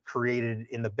 are created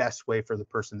in the best way for the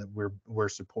person that we're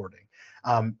supporting.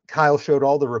 Kyle showed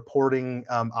all the reporting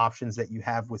options that you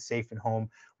have with Safe and Home.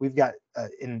 We've got,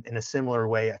 in a similar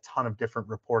way, a ton of different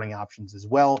reporting options as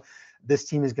well. This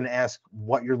team is going to ask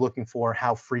what you're looking for,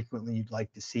 how frequently you'd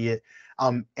like to see it.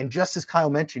 And just as Kyle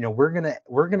mentioned, you know,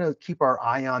 we're gonna keep our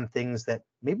eye on things that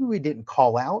maybe we didn't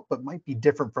call out, but might be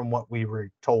different from what we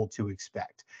were told to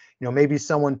expect. You know, maybe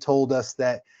someone told us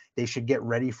that they should get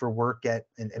ready for work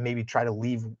and maybe try to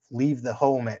leave the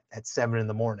home at 7 in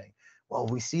the morning. Well,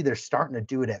 we see they're starting to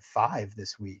do it at 5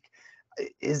 this week.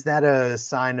 Is that a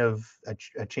sign of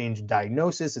a change in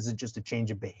diagnosis? Is it just a change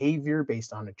of behavior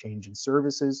based on a change in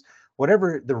services?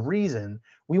 Whatever the reason,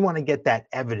 we want to get that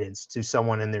evidence to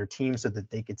someone in their team so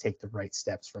that they can take the right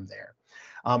steps from there.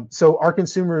 So our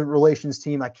consumer relations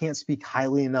team, I can't speak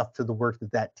highly enough to the work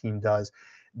that team does.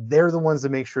 They're the ones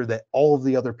that make sure that all of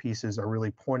the other pieces are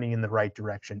really pointing in the right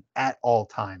direction at all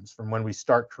times, from when we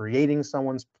start creating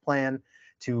someone's plan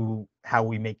to how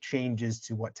we make changes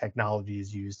to what technology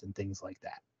is used and things like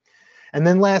that. And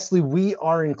then lastly, we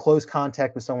are in close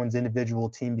contact with someone's individual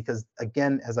team because,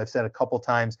 again, as I've said a couple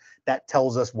times, that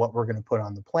tells us what we're going to put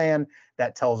on the plan.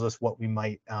 That tells us what we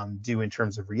might do in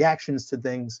terms of reactions to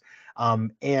things,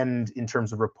 and in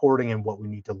terms of reporting and what we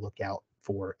need to look out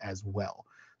for as well.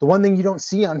 The one thing you don't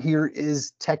see on here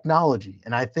is technology.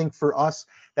 And I think for us,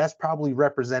 that's probably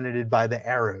represented by the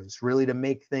arrows, really to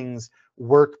make things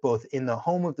work both in the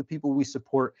home of the people we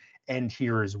support and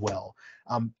here as well.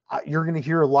 You're going to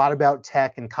hear a lot about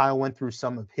tech, and Kyle went through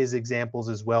some of his examples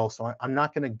as well. So I'm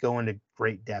not going to go into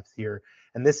great depth here.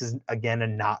 And this is,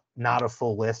 again, not a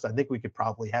full list. I think we could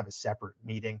probably have a separate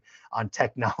meeting on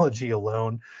technology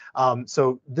alone.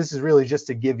 So this is really just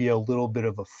to give you a little bit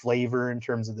of a flavor in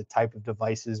terms of the type of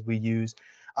devices we use.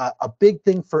 A big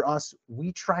thing for us,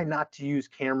 we try not to use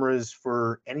cameras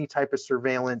for any type of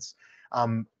surveillance.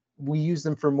 We use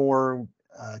them for more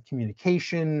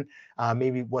communication,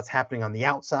 maybe what's happening on the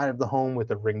outside of the home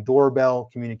with a Ring doorbell,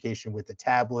 communication with a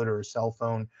tablet or a cell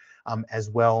phone as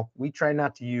well. We try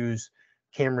not to use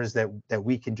cameras that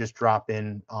we can just drop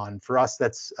in on. For us,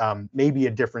 that's maybe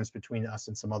a difference between us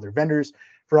and some other vendors.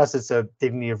 For us, it's a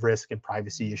dignity of risk and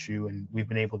privacy issue, and we've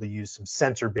been able to use some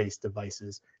sensor-based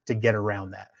devices to get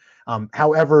around that.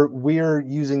 However, we're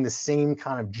using the same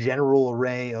kind of general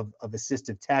array of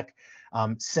assistive tech,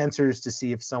 sensors to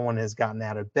see if someone has gotten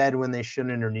out of bed when they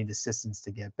shouldn't or need assistance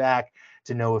to get back,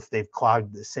 to know if they've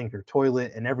clogged the sink or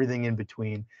toilet, and everything in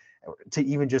between, to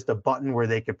even just a button where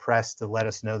they could press to let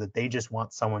us know that they just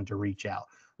want someone to reach out.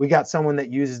 We got someone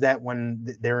that uses that when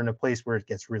they're in a place where it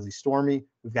gets really stormy.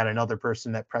 We've got another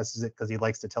person that presses it because he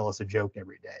likes to tell us a joke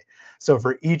every day. So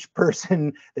for each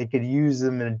person, they could use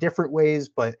them in different ways,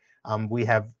 but we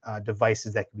have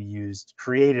devices that can be used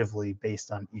creatively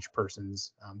based on each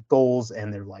person's goals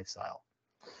and their lifestyle.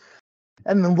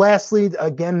 And then lastly,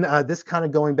 again, this kind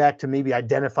of going back to maybe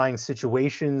identifying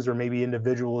situations or maybe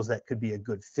individuals that could be a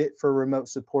good fit for remote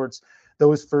supports.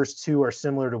 Those first two are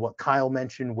similar to what Kyle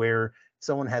mentioned, where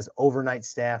someone has overnight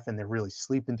staff and they're really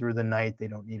sleeping through the night. They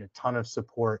don't need a ton of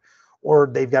support, or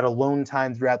they've got alone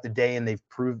time throughout the day and it's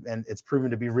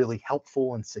proven to be really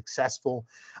helpful and successful.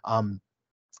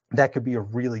 That could be a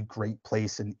really great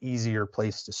place, an easier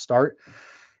place to start.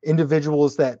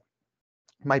 Individuals that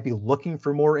might be looking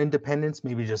for more independence,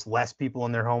 maybe just less people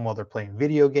in their home while they're playing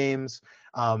video games.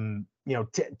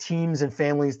 Teams and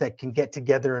families that can get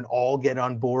together and all get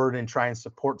on board and try and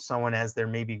support someone as they're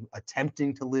maybe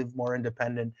attempting to live more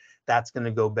independent. That's going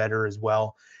to go better as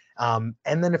well. And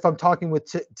then if I'm talking with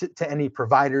to any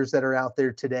providers that are out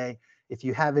there today, if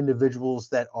you have individuals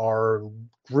that are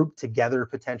grouped together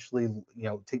potentially,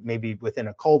 maybe within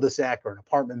a cul-de-sac or an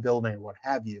apartment building or what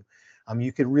have you,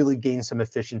 you could really gain some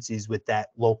efficiencies with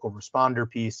that local responder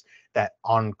piece, that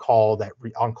on-call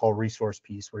resource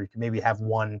piece, where you can maybe have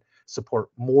one support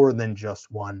more than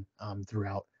just one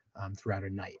throughout a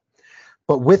night.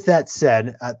 But with that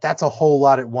said, that's a whole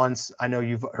lot at once. I know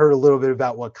you've heard a little bit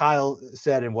about what Kyle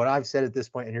said and what I've said at this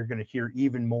point, and you're going to hear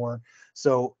even more.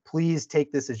 So please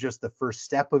take this as just the first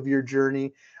step of your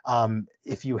journey.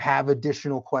 If you have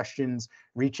additional questions,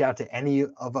 reach out to any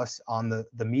of us on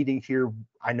the meeting here.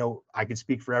 I know I can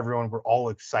speak for everyone. We're all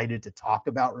excited to talk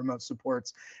about remote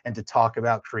supports and to talk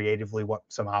about creatively what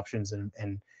some options and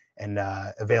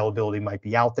availability might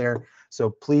be out there. So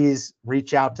please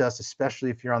reach out to us, especially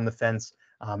if you're on the fence,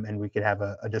 and we could have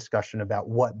a discussion about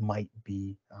what might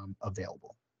be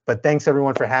available. But thanks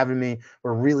everyone for having me.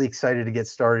 We're really excited to get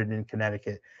started in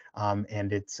Connecticut,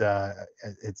 and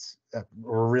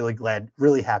we're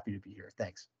really happy to be here.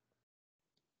 Thanks.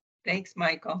 Thanks,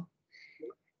 Michael.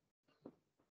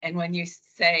 And when you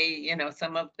say,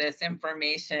 some of this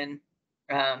information,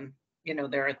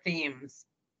 there are themes.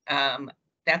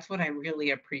 That's what I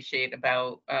really appreciate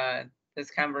about this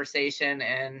conversation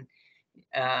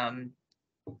and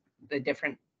the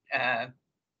different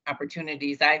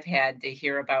opportunities I've had to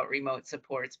hear about remote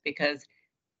supports, because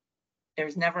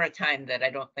there's never a time that I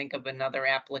don't think of another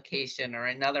application or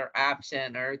another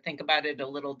option or think about it a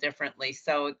little differently.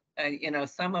 So,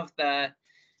 some of the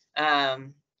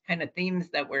kind of themes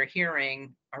that we're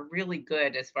hearing are really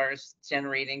good as far as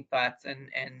generating thoughts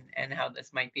and how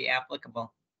this might be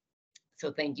applicable.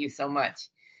 So thank you so much.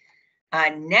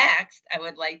 Next, I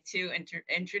would like to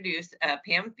introduce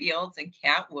Pam Fields and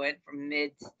Kat Wood from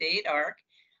Mid-State ARC.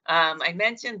 I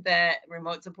mentioned that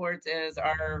remote supports is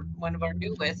one of our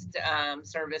newest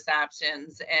service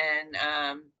options,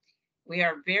 and we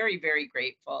are very, very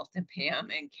grateful to Pam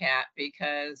and Kat,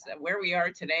 because where we are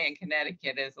today in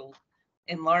Connecticut is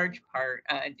in large part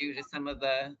due to some of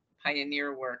the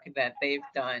pioneer work that they've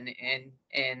done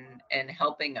in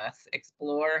helping us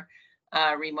explore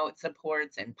remote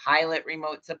supports and pilot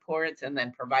remote supports, and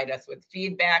then provide us with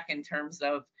feedback in terms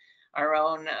of our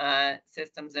own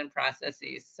systems and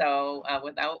processes. So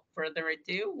without further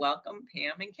ado, welcome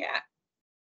Pam and Kat.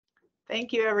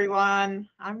 Thank you, everyone.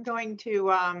 I'm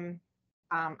Pam.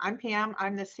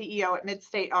 I'm the CEO at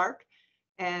Mid-State ARC,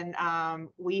 and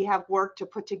we have worked to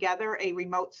put together a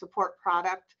remote support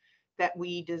product that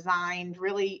we designed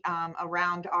really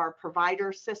around our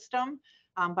provider system,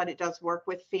 but it does work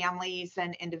with families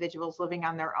and individuals living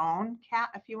on their own. Kat,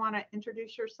 if you want to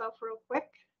introduce yourself real quick.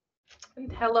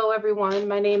 Hello, everyone.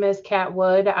 My name is Kat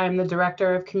Wood. I'm the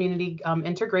Director of Community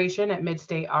Integration at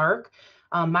Mid-State ARC.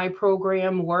 My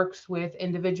program works with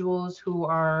individuals who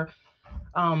are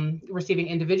receiving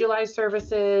individualized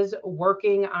services,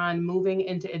 working on moving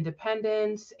into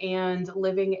independence, and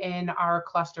living in our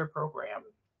cluster program,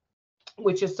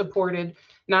 which is supported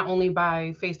not only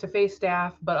by face-to-face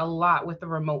staff, but a lot with the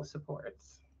remote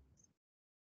supports.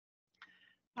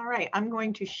 All right, I'm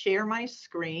going to share my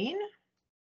screen.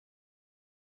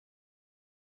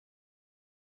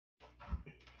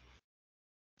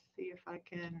 See if I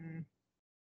can,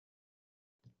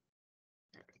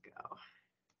 there we go.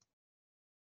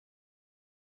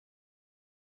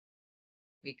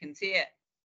 We can see it.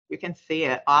 You can see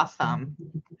it, awesome.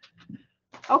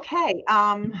 Okay,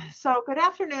 so good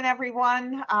afternoon,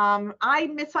 everyone. I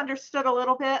misunderstood a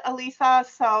little bit, Elisa,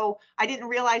 so I didn't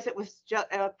realize it was just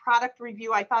a product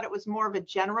review. I thought it was more of a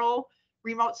general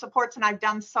remote supports, and I've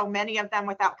done so many of them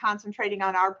without concentrating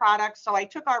on our product. So I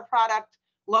took our product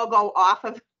logo off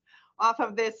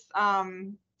of this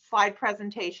slide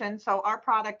presentation. So our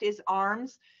product is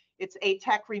ARMS. It's a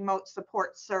tech remote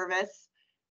support service.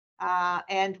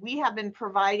 And we have been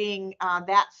providing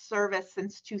that service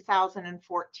since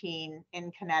 2014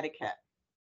 in Connecticut.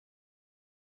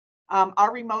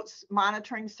 Our remote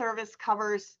monitoring service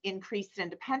covers increased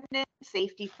independence,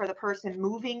 safety for the person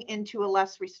moving into a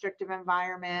less restrictive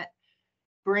environment,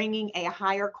 bringing a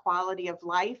higher quality of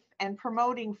life, and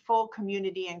promoting full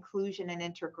community inclusion and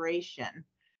integration.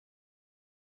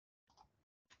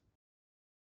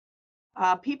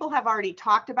 People have already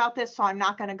talked about this, so I'm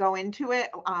not going to go into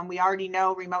it. We already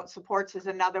know remote supports is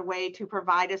another way to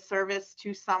provide a service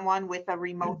to someone with a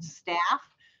remote staff.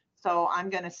 So I'm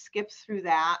going to skip through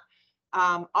that.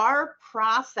 Our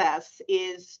process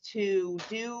is to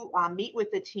meet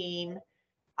with the team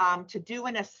to do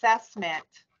an assessment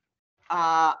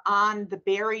on the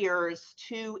barriers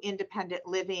to independent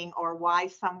living, or why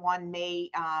someone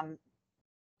may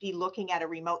be looking at a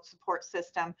remote support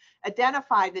system,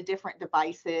 identify the different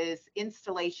devices,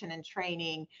 installation and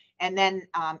training, and then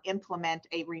implement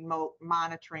a remote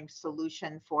monitoring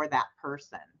solution for that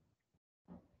person.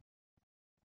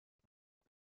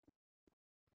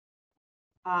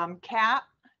 Kat?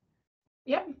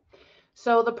 Yep.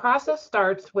 So the process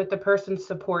starts with the person's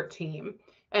support team.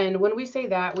 And when we say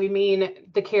that, we mean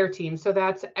the care team. So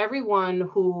that's everyone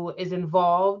who is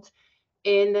involved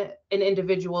in an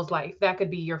individual's life. That could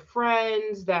be your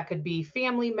friends, that could be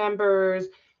family members,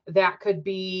 that could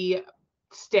be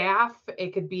staff,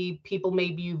 it could be people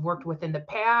maybe you've worked with in the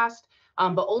past.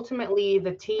 But ultimately,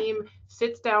 the team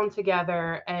sits down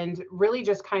together and really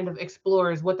just kind of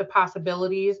explores what the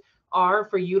possibilities are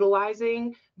for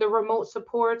utilizing the remote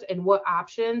support and what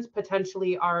options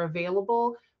potentially are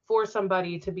available for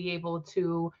somebody to be able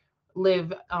to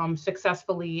live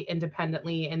successfully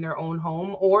independently in their own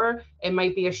home, or it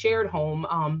might be a shared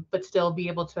home, but still be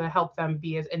able to help them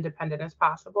be as independent as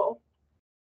possible.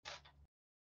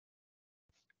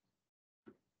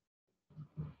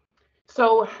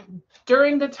 So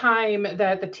during the time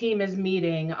that the team is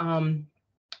meeting,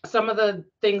 some of the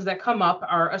things that come up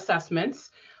are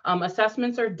assessments.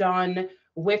 Assessments are done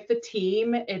with the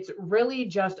team. It's really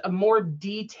just a more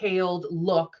detailed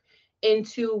look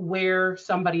into where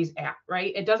somebody's at,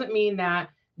 right? It doesn't mean that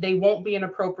they won't be an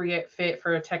appropriate fit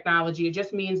for a technology. It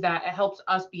just means that it helps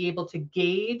us be able to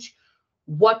gauge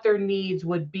what their needs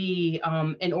would be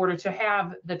in order to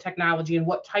have the technology, and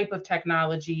what type of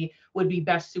technology would be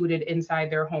best suited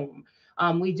inside their home.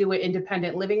 We do an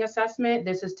independent living assessment.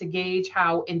 This is to gauge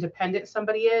how independent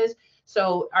somebody is.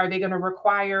 So are they going to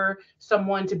require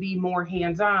someone to be more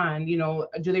hands-on? You know,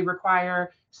 do they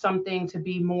require something to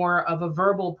be more of a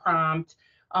verbal prompt?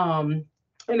 And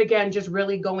again, just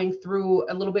really going through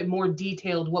a little bit more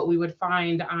detailed what we would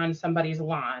find on somebody's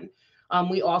lawn.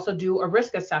 We also do a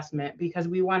risk assessment because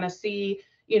we want to see,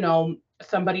 you know,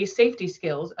 somebody's safety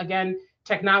skills. Again,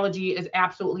 technology is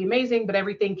absolutely amazing, but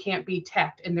everything can't be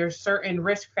tech, and there's certain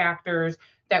risk factors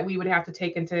that we would have to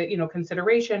take into, you know,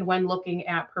 consideration when looking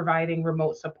at providing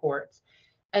remote supports.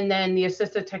 And then the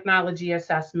assistive technology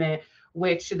assessment,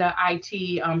 which the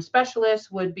IT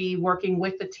specialist would be working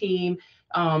with the team,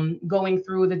 going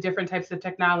through the different types of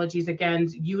technologies, again,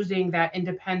 using that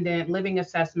independent living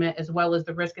assessment as well as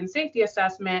the risk and safety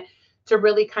assessment to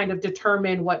really kind of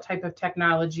determine what type of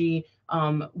technology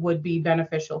would be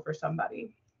beneficial for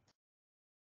somebody.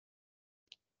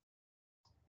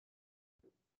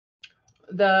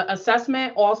 The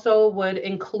assessment also would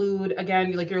include,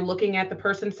 again, like you're looking at the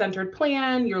person-centered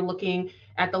plan, you're looking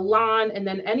at the lawn, and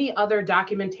then any other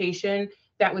documentation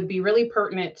that would be really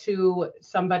pertinent to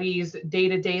somebody's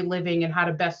day-to-day living and how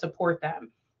to best support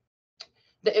them.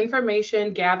 The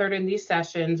information gathered in these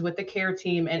sessions with the care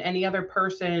team and any other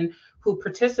person who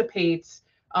participates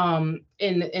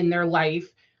in their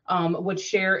life would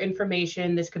share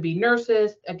information. This could be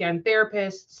nurses, again,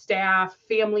 therapists, staff,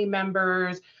 family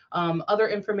members. Other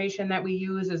information that we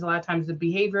use is a lot of times the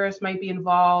behaviorists might be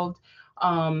involved.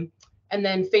 And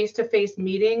then face-to-face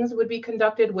meetings would be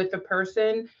conducted with the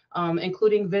person,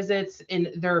 including visits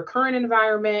in their current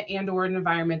environment and or an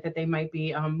environment that they might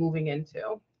be moving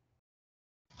into.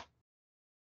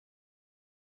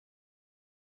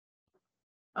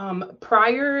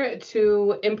 Prior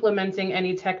to implementing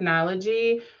any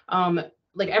technology,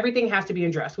 like everything has to be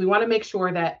addressed. We want to make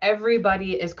sure that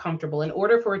everybody is comfortable. In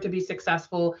order for it to be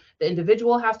successful, the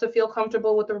individual has to feel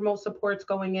comfortable with the remote supports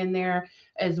going in there,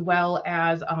 as well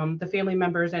as the family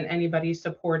members and anybody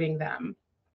supporting them.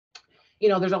 You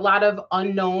know, there's a lot of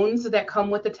unknowns that come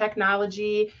with the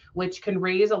technology, which can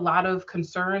raise a lot of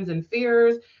concerns and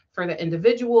fears for the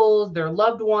individuals, their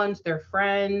loved ones, their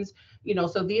friends. You know,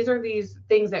 so these are these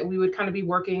things that we would kind of be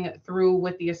working through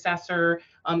with the assessor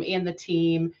and the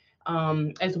team,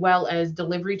 as well as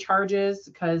delivery charges,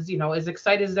 because, you know, as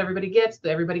excited as everybody gets,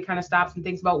 everybody kind of stops and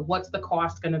thinks about what's the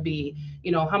cost going to be.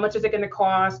 You know, how much is it going to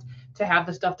cost to have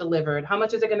the stuff delivered? How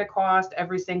much is it going to cost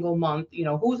every single month? You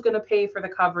know, who's going to pay for the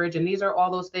coverage? And these are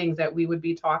all those things that we would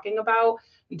be talking about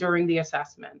during the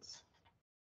assessments.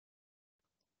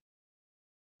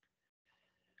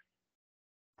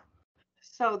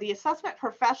 So the assessment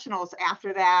professionals,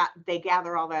 after that, they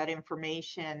gather all that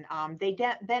information. They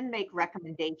then make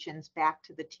recommendations back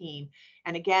to the team.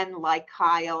 And again, like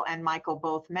Kyle and Michael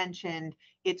both mentioned,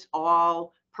 it's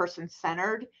all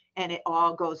person-centered, and it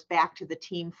all goes back to the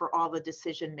team for all the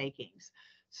decision makings.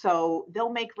 So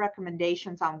they'll make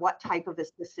recommendations on what type of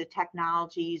assistive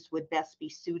technologies would best be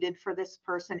suited for this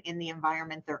person in the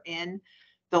environment they're in.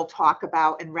 They'll talk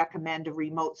about and recommend a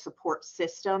remote support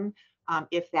system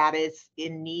if that is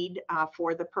in need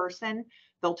for the person.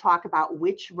 They'll talk about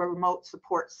which remote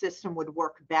support system would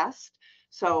work best.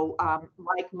 So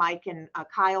like Mike and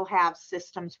Kyle have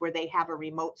systems where they have a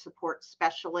remote support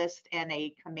specialist and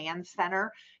a command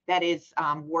center that is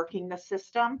working the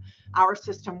system. Our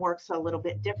system works a little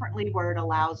bit differently, where it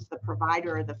allows the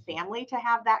provider or the family to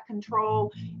have that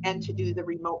control and to do the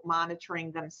remote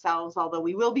monitoring themselves. Although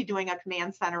we will be doing a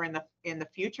command center in the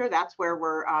future. That's where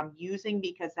we're using,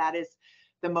 because that is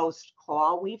the most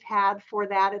call we've had for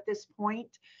that at this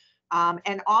point.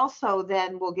 And also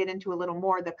then we'll get into a little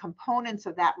more the components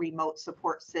of that remote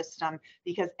support system,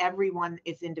 because everyone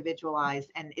is individualized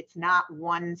and it's not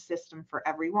one system for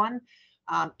everyone.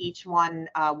 Each one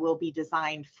will be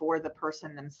designed for the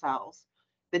person themselves.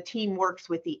 The team works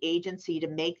with the agency to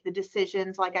make the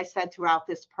decisions, like I said, throughout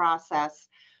this process,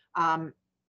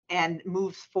 and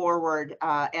moves forward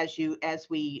as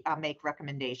we make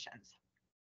recommendations.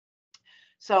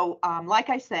 So like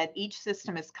I said, each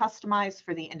system is customized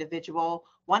for the individual.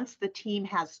 Once the team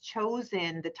has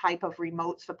chosen the type of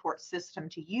remote support system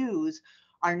to use,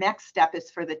 our next step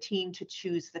is for the team to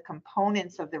choose the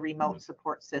components of the remote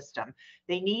support system.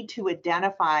 They need to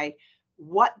identify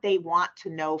what they want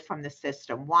to know from the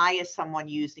system. Why is someone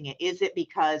using it? Is it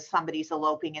because somebody's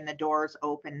eloping and the door is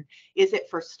open? Is it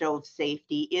for stove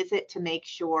safety? Is it to make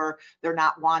sure they're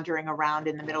not wandering around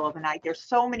in the middle of the night? There's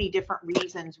so many different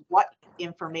reasons what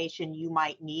information you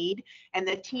might need, and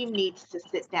the team needs to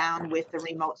sit down with the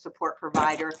remote support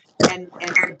provider and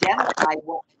identify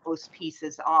what those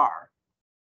pieces are.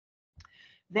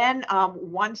 Then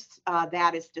once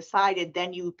that is decided,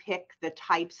 then you pick the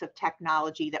types of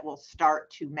technology that will start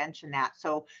to mention that.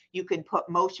 So you can put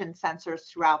motion sensors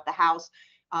throughout the house.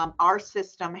 Our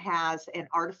system has an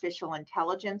artificial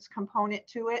intelligence component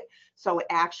to it. So it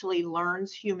actually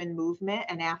learns human movement,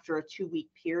 and after a 2-week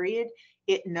period,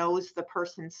 it knows the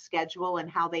person's schedule and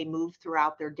how they move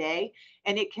throughout their day,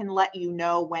 and it can let you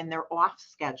know when they're off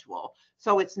schedule.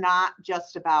 So it's not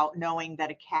just about knowing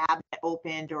that a cabinet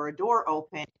opened or a door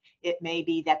opened. It may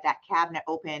be that that cabinet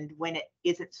opened when it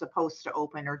isn't supposed to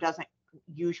open or doesn't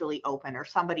usually open, or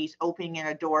somebody's opening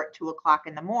a door at 2 o'clock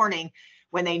in the morning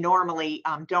when they normally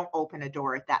don't open a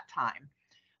door at that time.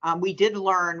 We did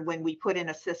learn when we put in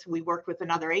a system, we worked with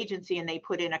another agency and they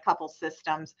put in a couple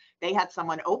systems. They had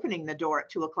someone opening the door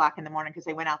at 2 o'clock in the morning because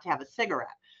they went out to have a cigarette.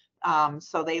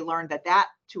 So they learned that that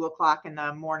 2 o'clock in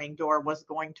the morning door was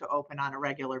going to open on a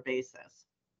regular basis.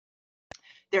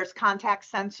 There's contact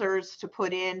sensors to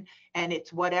put in, and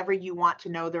it's whatever you want to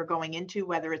know they're going into,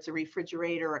 whether it's a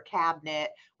refrigerator, a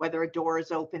cabinet, whether a door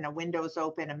is open, a window is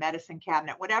open, a medicine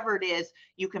cabinet, whatever it is,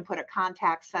 you can put a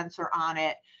contact sensor on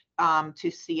it to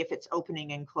see if it's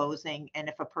opening and closing and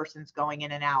if a person's going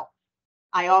in and out.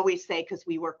 I always say, because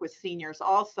we work with seniors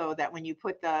also, that when you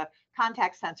put the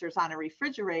contact sensors on a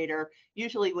refrigerator,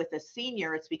 usually with a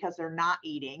senior, it's because they're not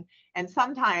eating. And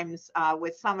sometimes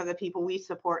with some of the people we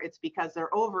support, it's because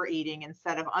they're overeating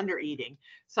instead of undereating.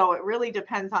 So it really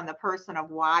depends on the person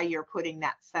of why you're putting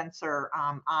that sensor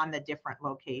on the different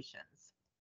locations.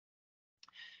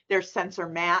 There's sensor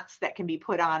mats that can be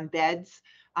put on beds,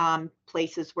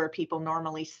 places where people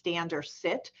normally stand or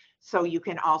sit. So you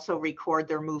can also record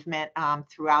their movement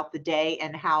throughout the day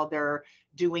and how they're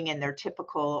doing in their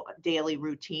typical daily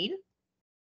routine.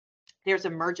 There's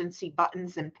emergency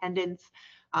buttons and pendants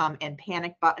and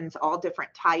panic buttons, all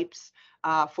different types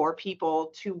for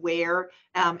people to wear.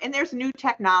 And there's new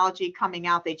technology coming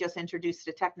out. They just introduced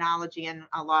a technology in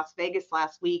Las Vegas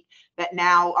last week that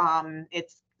now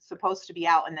it's supposed to be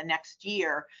out in the next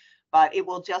year, but it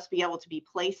will just be able to be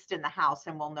placed in the house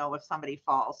and we'll know if somebody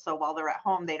falls. So while they're at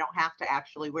home, they don't have to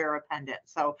actually wear a pendant.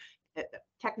 So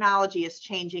technology is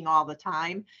changing all the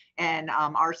time, and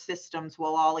our systems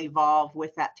will all evolve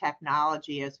with that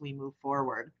technology as we move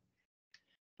forward.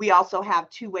 We also have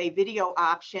two-way video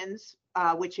options,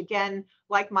 which again,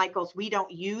 like Michael's, we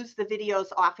don't use the videos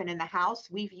often in the house.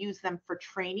 We've used them for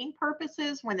training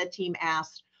purposes when the team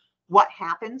asked, what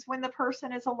happens when the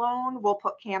person is alone. We'll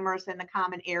put cameras in the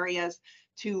common areas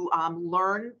to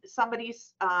learn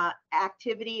somebody's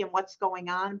activity and what's going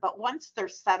on. But once they're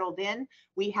settled in,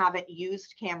 we haven't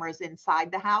used cameras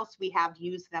inside the house. We have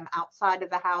used them outside of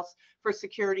the house for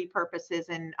security purposes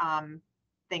and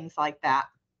things like that.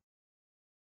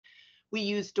 We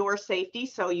use door safety.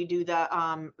 So you do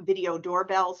the video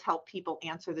doorbells, help people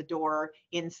answer the door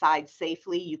inside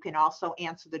safely. You can also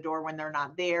answer the door when they're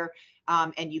not there,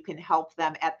 and you can help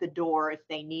them at the door if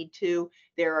they need to.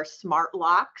 There are smart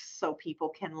locks, so people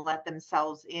can let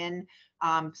themselves in.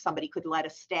 Somebody could let a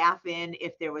staff in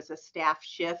if there was a staff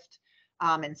shift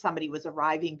and somebody was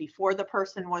arriving before the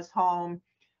person was home,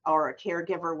 or a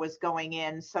caregiver was going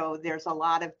in. So there's a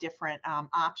lot of different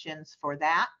options for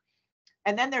that.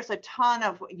 And then there's a ton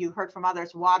of, you heard from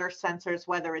others, water sensors,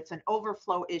 whether it's an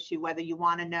overflow issue, whether you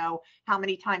want to know how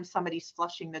many times somebody's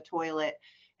flushing the toilet.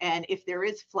 And if there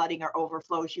is flooding or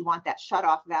overflows, you want that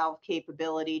shutoff valve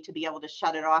capability to be able to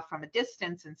shut it off from a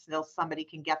distance until somebody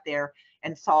can get there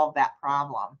and solve that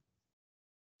problem.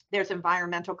 There's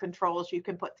environmental controls you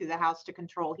can put through the house to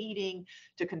control heating,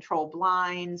 to control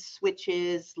blinds,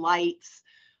 switches, lights.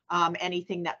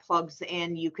 Anything that plugs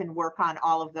in, you can work on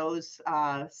all of those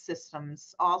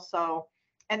systems also.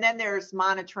 And then there's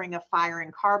monitoring of fire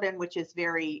and carbon, which is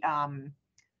very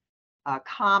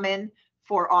common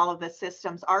for all of the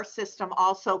systems. Our system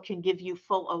also can give you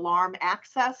full alarm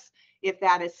access. If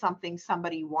that is something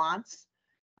somebody wants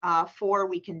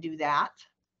we can do that.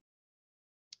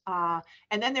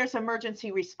 And then there's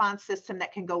emergency response system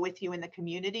that can go with you in the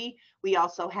community. We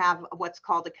also have what's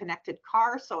called a connected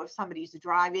car. So if somebody's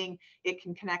driving, it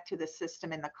can connect to the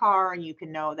system in the car, and you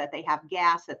can know that they have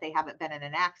gas, that they haven't been in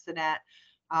an accident,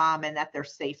 and that they're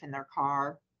safe in their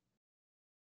car.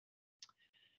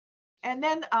 And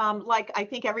then, like I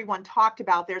think everyone talked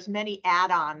about, there's many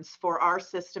add-ons for our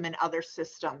system and other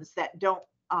systems that don't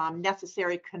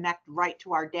necessarily connect right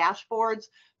to our dashboards,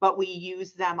 but we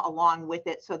use them along with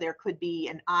it. So there could be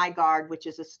an iGuard, which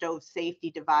is a stove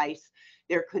safety device.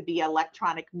 There could be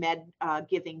electronic med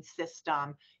giving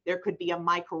system. There could be a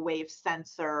microwave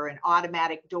sensor, an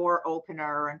automatic door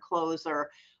opener and closer,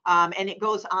 and it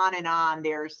goes on and on.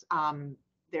 There's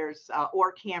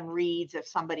OrCam reads if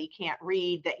somebody can't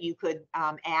read that you could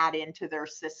add into their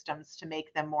systems to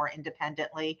make them more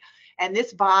independently. And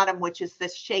this bottom, which is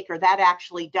this shaker, that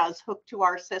actually does hook to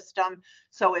our system.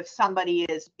 So if somebody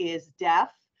is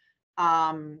deaf,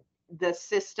 the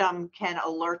system can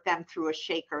alert them through a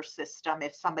shaker system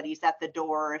if somebody's at the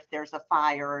door, if there's a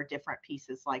fire or different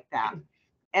pieces like that.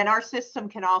 And our system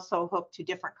can also hook to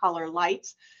different color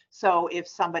lights. So if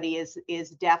somebody is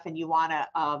deaf and you want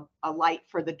a light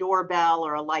for the doorbell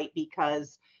or a light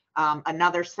because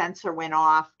another sensor went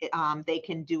off, they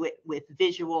can do it with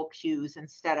visual cues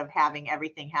instead of having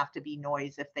everything have to be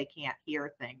noise if they can't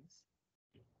hear things.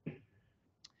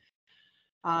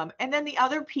 And then the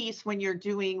other piece when you're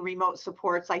doing remote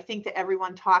supports, I think that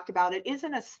everyone talked about it,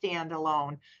 isn't a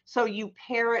standalone. So you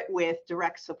pair it with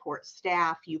direct support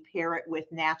staff, you pair it with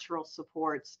natural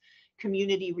supports,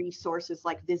 community resources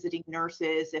like visiting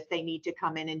nurses if they need to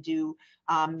come in and do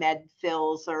med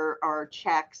fills or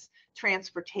checks,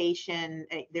 transportation,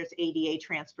 there's ADA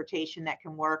transportation that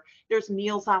can work. There's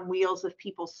Meals on Wheels if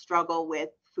people struggle with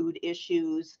food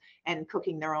issues and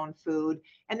cooking their own food.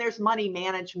 And there's money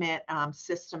management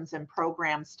systems and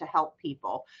programs to help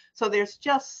people. So there's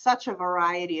just such a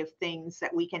variety of things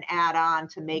that we can add on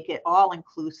to make it all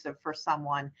inclusive for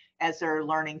someone as they're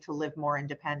learning to live more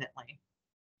independently.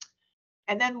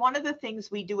 And then one of the things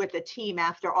we do with the team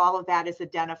after all of that is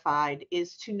identified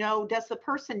is to know, does the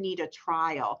person need a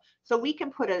trial? So we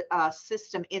can put a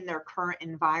system in their current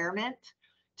environment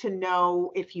to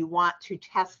know if you want to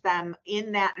test them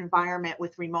in that environment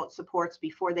with remote supports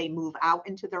before they move out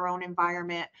into their own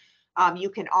environment. You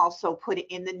can also put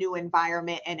it in the new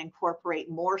environment and incorporate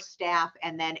more staff.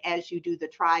 And then as you do the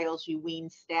trials, you wean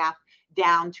staff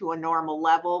down to a normal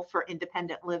level for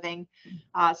independent living.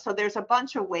 So there's a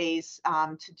bunch of ways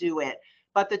to do it.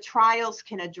 But the trials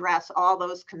can address all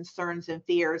those concerns and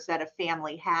fears that a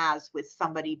family has with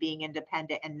somebody being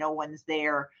independent and no one's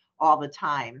there all the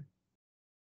time.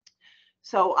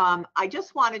 So I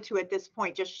just wanted to, at this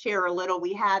point, just share a little.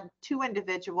 We had 2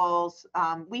 individuals.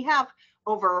 We have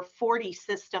over 40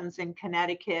 systems in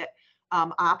Connecticut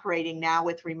operating now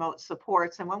with remote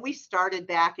supports. And when we started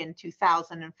back in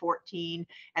 2014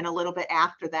 and a little bit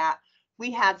after that, we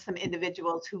had some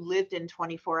individuals who lived in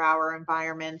 24-hour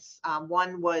environments.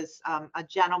 One was a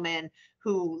gentleman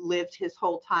who lived his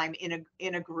whole time in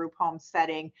a group home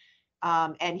setting.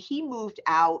 And he moved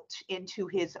out into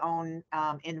his own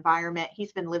environment.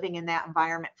 He's been living in that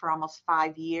environment for almost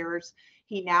 5 years.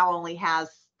 He now only has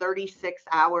 36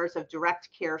 hours of direct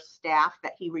care staff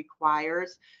that he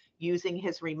requires using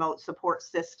his remote support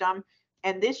system.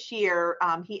 And this year,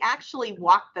 he actually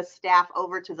walked the staff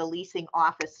over to the leasing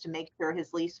office to make sure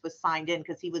his lease was signed in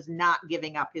because he was not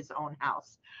giving up his own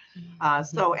house.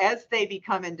 So as they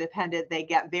become independent, they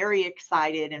get very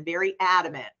excited and very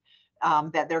adamant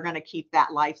that they're going to keep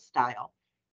that lifestyle.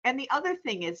 And the other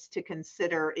thing is to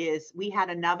consider is we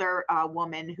had another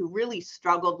woman who really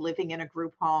struggled living in a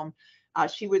group home.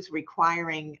 She was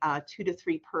requiring 2 to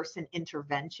 3 person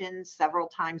interventions several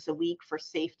times a week for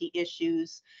safety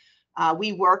issues.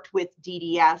 We worked with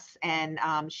DDS and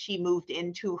she moved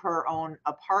into her own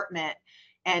apartment,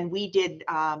 and we did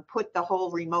put the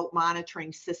whole remote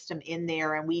monitoring system in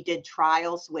there, and we did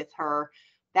trials with her.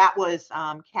 That was,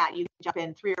 Kat, you jump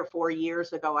in 3 or 4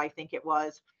 years ago, I think it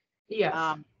was.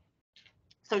 Yes.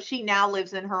 So she now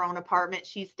lives in her own apartment.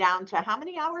 She's down to how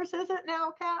many hours is it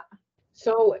now, Kat?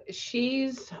 So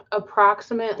she's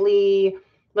approximately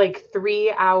like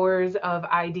 3 hours of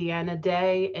IDN a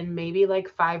day and maybe like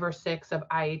 5 or 6 of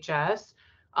IHS.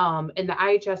 And the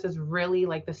IHS is really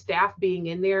like the staff being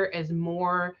in there is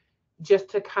more just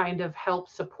to kind of help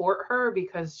support her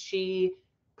because she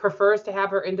prefers to have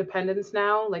her independence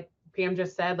now. Like Pam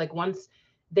just said, like once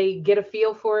they get a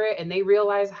feel for it and they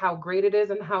realize how great it is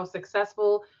and how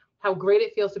successful, how great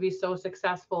it feels to be so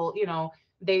successful, you know,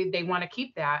 they want to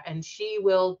keep that. And she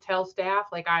will tell staff,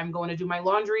 like, I'm going to do my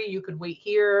laundry. You could wait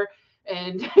here.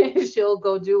 And she'll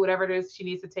go do whatever it is she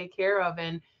needs to take care of.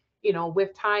 And, you know,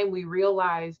 with time, we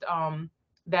realized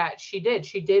that she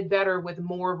did better with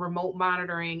more remote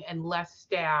monitoring and less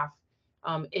staff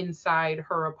inside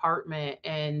her apartment.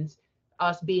 And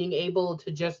us being able to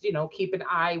just, you know, keep an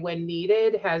eye when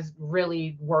needed has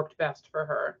really worked best for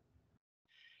her.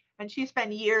 And she's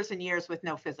spent years and years with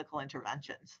no physical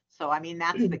interventions. So, I mean,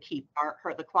 that's the key part.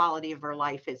 The quality of her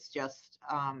life is just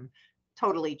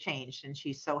totally changed, and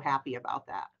she's so happy about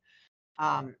that.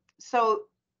 So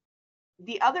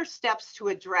the other steps to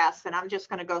address, and I'm just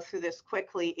going to go through this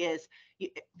quickly, is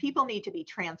people need to be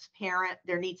transparent.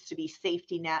 There needs to be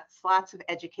safety nets, lots of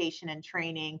education and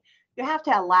training. You have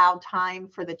to allow time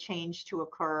for the change to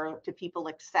occur, to people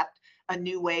accept a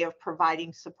new way of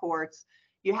providing supports.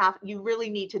 You really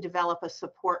need to develop a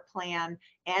support plan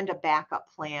and a backup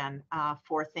plan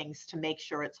for things to make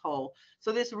sure it's whole.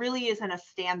 So this really isn't a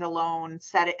standalone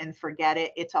set it and forget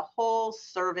it. It's a whole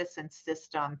service and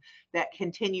system that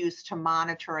continues to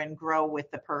monitor and grow with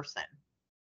the person.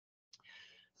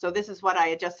 So this is what I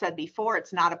had just said before.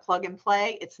 It's not a plug and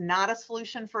play. It's not a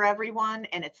solution for everyone,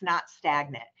 and it's not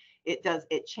stagnant.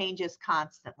 It changes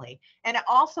constantly. And it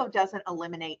also doesn't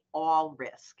eliminate all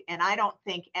risk. And I don't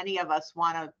think any of us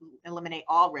want to eliminate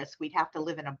all risk. We'd have to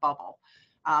live in a bubble.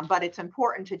 But it's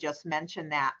important to just mention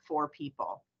that for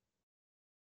people.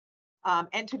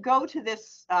 And to go to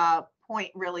this point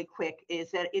really quick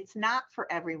is that it's not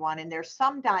for everyone. And there's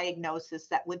some diagnosis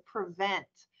that would prevent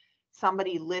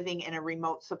somebody living in a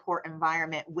remote support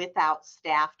environment without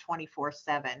staff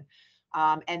 24/7.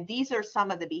 And these are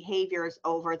some of the behaviors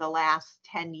over the last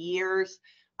 10 years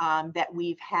that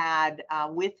we've had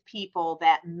with people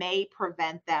that may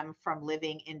prevent them from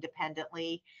living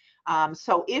independently.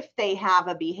 So if they have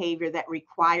a behavior that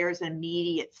requires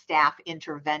immediate staff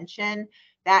intervention,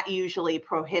 that usually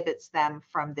prohibits them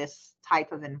from this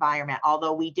type of environment.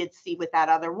 Although we did see with that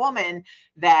other woman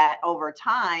that over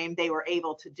time they were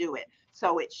able to do it.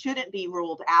 So it shouldn't be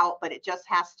ruled out, but it just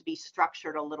has to be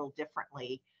structured a little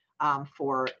differently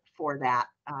for that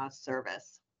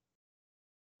service.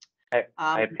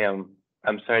 Hi, Pam.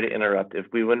 I'm sorry to interrupt. If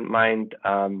we wouldn't mind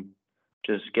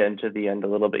just getting to the end a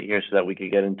little bit here so that we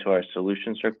could get into our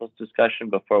solution circles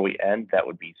discussion before we end, that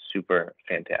would be super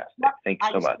fantastic. Yep, Thank you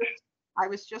so much. I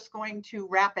was just going to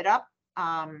wrap it up.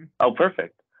 Oh,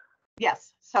 perfect.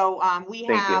 Yes. So we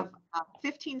Thank have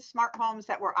 15 smart homes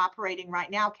that we're operating right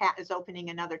now. Cat is opening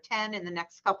another 10 in the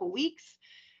next couple weeks,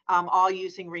 all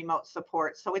using remote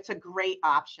support. So it's a great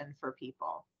option for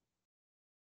people.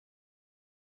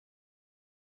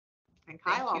 And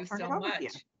Kyle, I'll turn it over to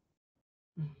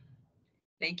you.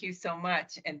 Thank you so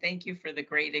much. And thank you for the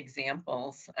great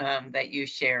examples that you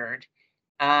shared.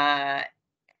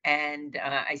 And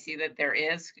I see that there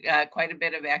is quite a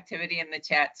bit of activity in the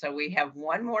chat. So we have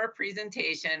one more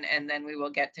presentation and then we will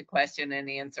get to question and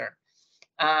answer.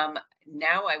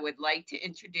 Now I would like to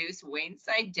introduce Wayne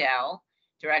Seidel,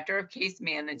 Director of Case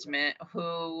Management,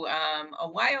 who a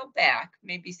while back,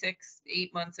 maybe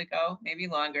 6-8 months ago, maybe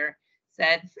longer,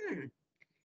 said,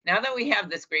 now that we have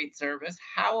this great service,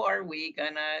 how are we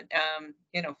gonna,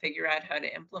 figure out how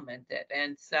to implement it?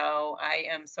 And so I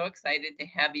am so excited to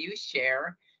have you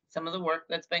share some of the work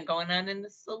that's been going on in the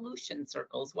solution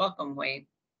circles. Welcome, Wayne.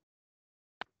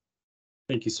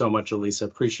 Thank you so much, Elisa.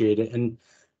 Appreciate it, and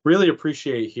really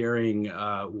appreciate hearing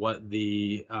what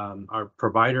the our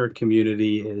provider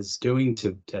community is doing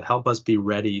to help us be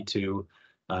ready to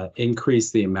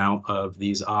increase the amount of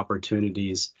these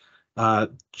opportunities.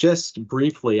 Just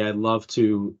briefly, I'd love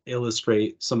to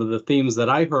illustrate some of the themes that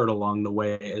I heard along the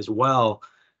way as well.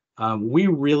 We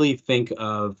really think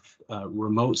of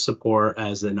remote support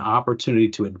as an opportunity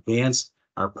to advance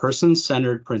our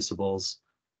person-centered principles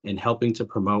in helping to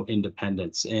promote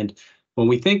independence. And when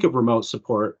we think of remote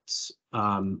supports,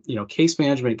 case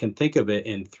management can think of it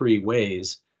in three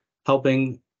ways: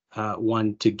 helping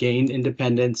one to gain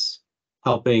independence,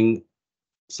 helping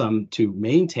some to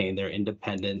maintain their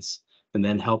independence, and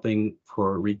then helping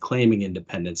for reclaiming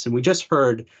independence. And we just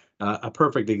heard a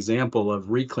perfect example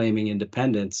of reclaiming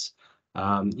independence,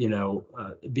 having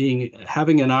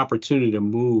an opportunity to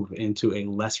move into a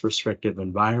less restrictive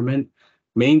environment.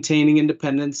 Maintaining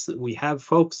independence, we have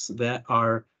folks that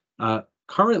are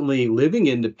currently living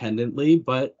independently,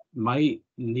 but might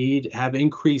have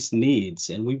increased needs,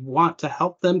 and we want to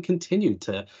help them continue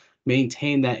to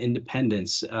maintain that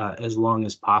independence as long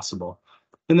as possible.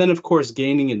 And then, of course,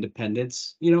 gaining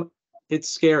independence, it's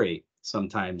scary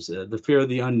sometimes, the fear of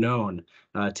the unknown,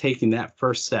 taking that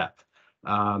first step.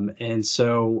 And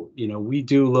so, we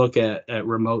do look at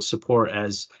remote support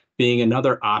as being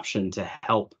another option to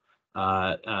help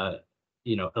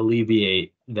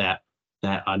alleviate that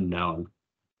unknown.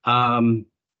 I'm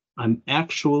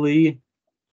actually,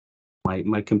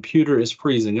 my computer is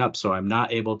freezing up, so I'm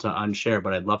not able to unshare,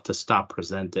 but I'd love to stop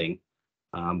presenting.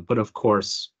 But of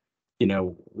course,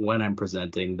 when I'm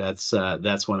presenting, that's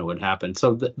when it would happen.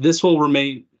 So this will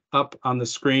remain up on the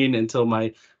screen until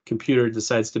my computer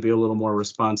decides to be a little more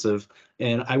responsive.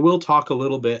 And I will talk a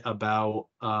little bit about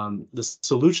the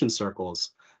solution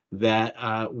circles that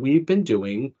we've been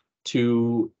doing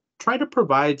to try to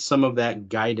provide some of that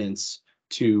guidance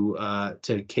to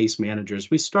case managers.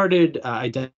 We started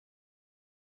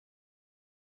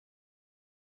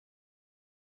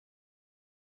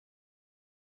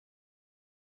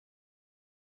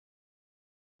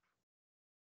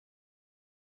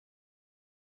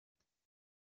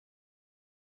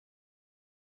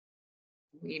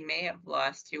We may have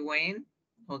lost you, Wayne.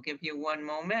 We'll give you one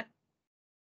moment.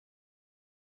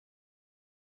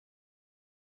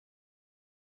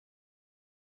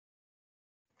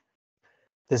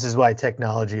 This is why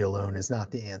technology alone is not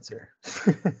the answer.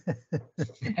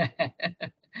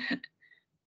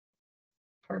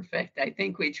 Perfect. I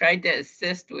think we tried to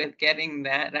assist with getting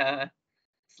that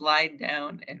slide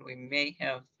down, and we may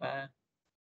have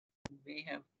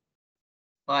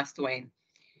lost Wayne.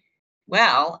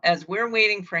 Well, as we're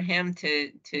waiting for him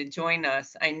to join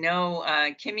us, I know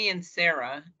Kimmy and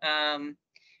Sarah,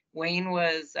 Wayne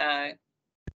was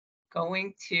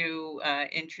going to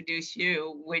introduce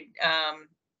you. Would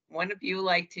one of you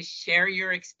like to share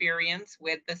your experience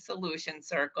with the solution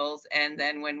circles, and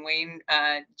then when Wayne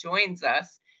joins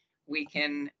us,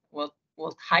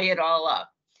 we'll tie it all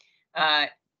up.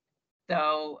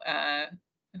 So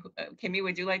Kimmy,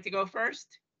 would you like to go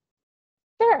first?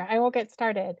 Sure, I will get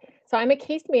started. So I'm a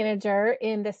case manager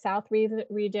in the South region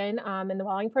in the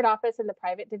Wallingford office in the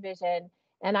private division,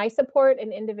 and I support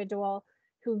an individual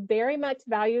who very much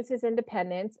values his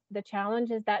independence. The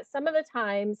challenge is that some of the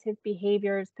times his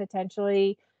behaviors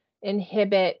potentially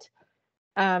inhibit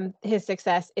his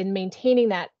success in maintaining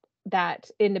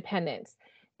that independence.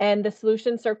 And the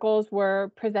solution circles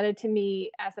were presented to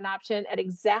me as an option at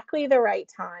exactly the right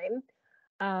time.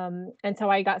 And so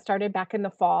I got started back in the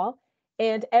fall.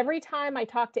 And every time I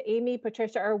talked to Amy,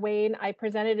 Patricia, or Wayne, I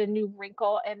presented a new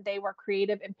wrinkle, and they were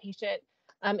creative and patient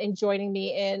in joining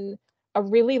me in a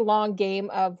really long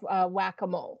game of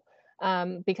whack-a-mole.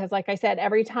 Because like I said,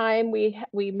 every time we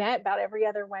met, about every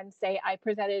other Wednesday, I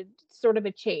presented sort of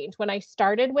a change. When I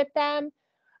started with them,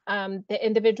 the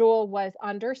individual was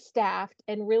understaffed,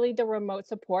 and really the remote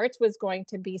supports was going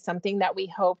to be something that we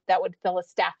hoped that would fill a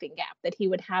staffing gap, that he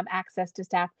would have access to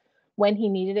staff when he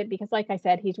needed it, because like I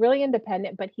said, he's really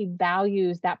independent, but he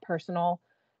values that personal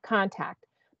contact.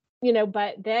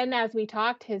 But then as we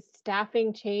talked, his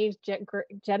staffing changed,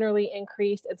 generally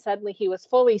increased, and suddenly he was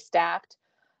fully staffed.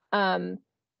 And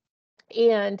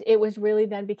it was really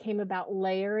then became about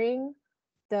layering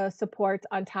the supports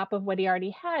on top of what he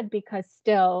already had, because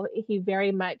still he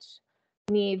very much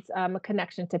needs a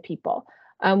connection to people.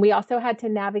 We also had to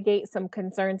navigate some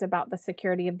concerns about the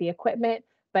security of the equipment,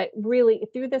 But really,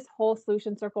 through this whole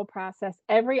solution circle process,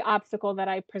 every obstacle that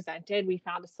I presented, we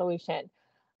found a solution.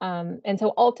 And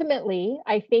so ultimately,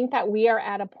 I think that we are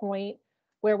at a point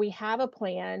where we have a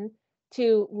plan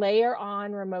to layer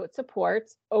on remote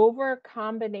supports over a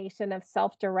combination of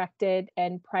self-directed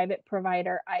and private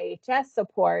provider IHS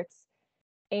supports.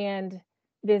 And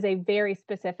it is a very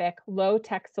specific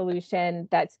low-tech solution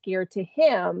that's geared to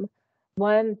him,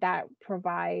 one that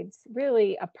provides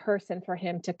really a person for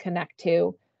him to connect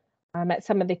to at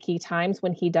some of the key times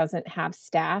when he doesn't have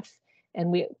staff. And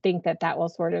we think that that will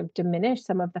sort of diminish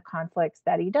some of the conflicts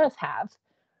that he does have,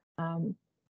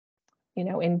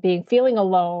 in feeling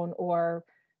alone or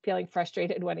feeling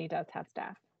frustrated when he does have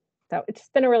staff. So it's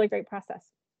been a really great process.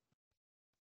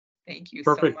 Thank you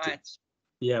Perfect. so much.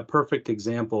 Yeah, perfect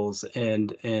examples.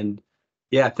 And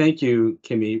yeah, thank you,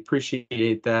 Kimmy.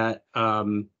 Appreciate that.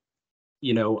 What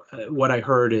I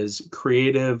heard is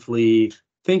creatively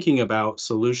thinking about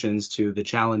solutions to the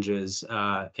challenges,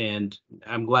 and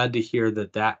I'm glad to hear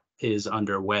that that is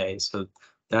underway. So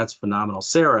that's phenomenal.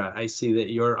 Sarah, I see that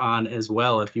you're on as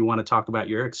well, if you want to talk about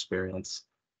your experience.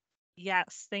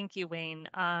 Yes, thank you, Wayne.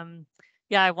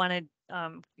 Yeah, I wanted,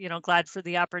 glad for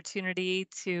the opportunity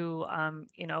to,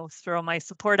 throw my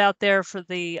support out there for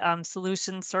the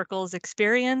Solution Circles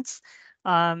experience.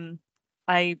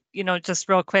 Just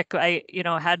real quick, I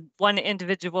had one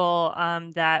individual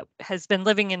that has been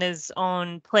living in his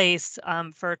own place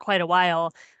for quite a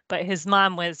while, but his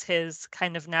mom was his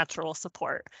kind of natural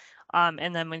support.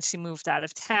 And then when she moved out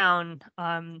of town,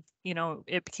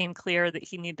 it became clear that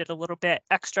he needed a little bit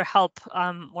extra help,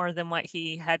 more than what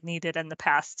he had needed in the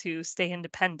past to stay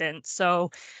independent.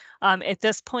 So at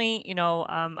this point,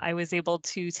 I was able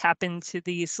to tap into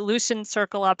the Solution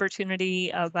Circle opportunity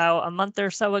about a month or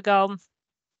so ago.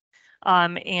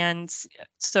 And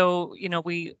so,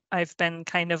 I've been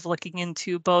kind of looking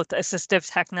into both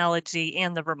assistive technology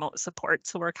and the remote support.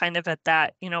 So we're kind of at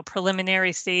that,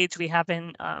 preliminary stage. We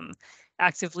haven't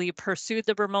actively pursued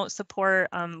the remote support.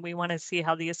 We want to see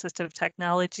how the assistive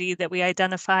technology that we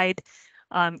identified,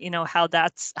 how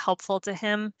that's helpful to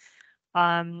him.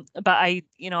 But I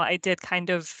did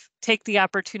kind of take the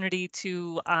opportunity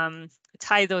to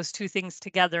tie those two things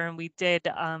together, and we did,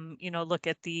 look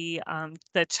at the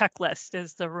checklist.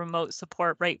 Is the remote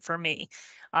support right for me?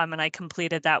 And I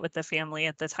completed that with the family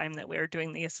at the time that we were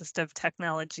doing the assistive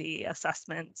technology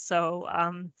assessment. So,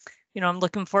 I'm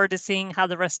looking forward to seeing how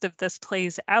the rest of this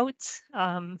plays out.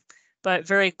 But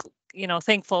very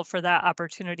thankful for that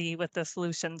opportunity with the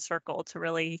Solution Circle to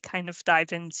really kind of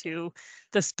dive into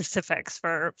the specifics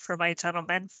for my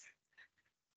gentleman.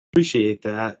 Appreciate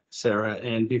that, Sarah.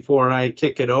 And before I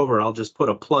kick it over, I'll just put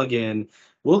a plug in.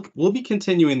 We'll be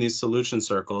continuing these Solution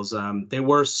Circles. They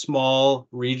were small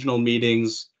regional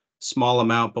meetings, small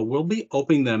amount, but we'll be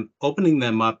opening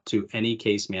them up to any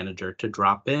case manager to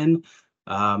drop in,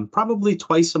 probably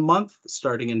twice a month,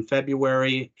 starting in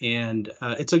February. And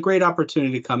it's a great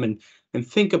opportunity to come and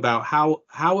think about how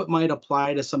it might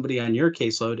apply to somebody on your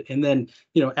caseload. And then,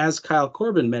 as Kyle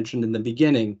Corbin mentioned in the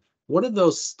beginning, what are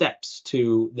those steps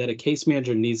that a case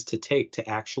manager needs to take to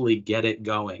actually get it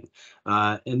going?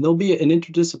 And there'll be an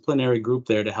interdisciplinary group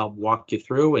there to help walk you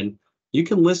through, and you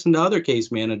can listen to other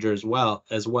case managers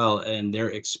as well and their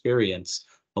experience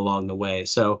along the way.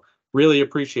 So really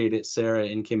appreciate it, Sarah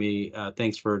and Kimmy.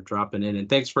 Thanks for dropping in, and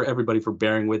thanks for everybody for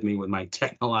bearing with me with my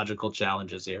technological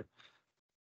challenges here.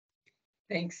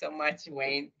 Thanks so much,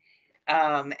 Wayne.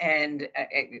 And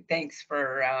thanks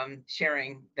for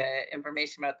sharing the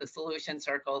information about the Solution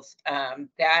Circles.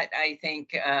 That I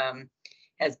think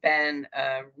has been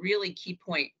a really key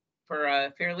point for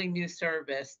a fairly new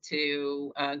service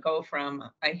to go from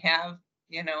I'm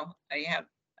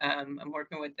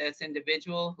working with this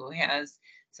individual who has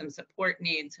some support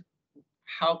needs.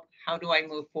 How do I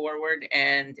move forward?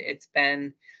 And it's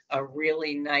been a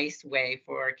really nice way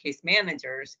for case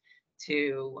managers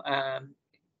to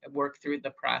work through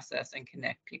the process and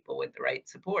connect people with the right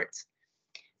supports.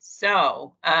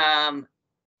 So I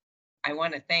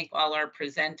want to thank all our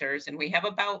presenters, and we have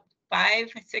about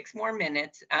 5-6 more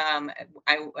minutes.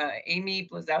 Amy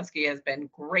Blazowski has been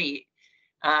great.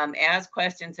 As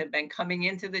questions have been coming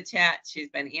into the chat, she's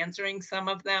been answering some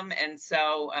of them. And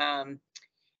so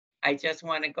I just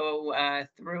want to go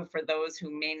through for those who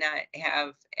may not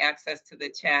have access to the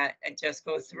chat, and just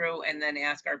go through and then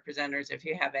ask our presenters if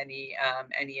you have any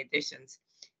additions.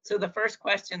 So the first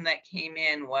question that came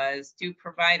in was, do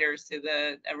providers to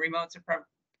the remote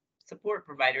support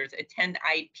providers attend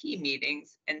IP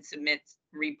meetings and submit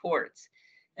reports?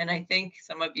 And I think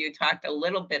some of you talked a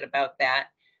little bit about that.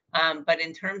 But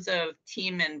in terms of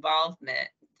team involvement,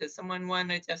 does someone want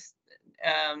to just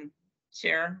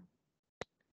share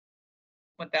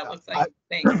what that looks like?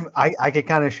 Thanks. I could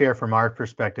kind of share from our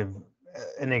perspective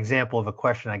an example of a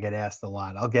question I get asked a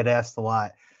lot. I'll get asked a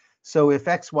lot. So if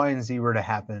X, Y, and Z were to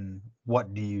happen,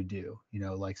 what do you do? You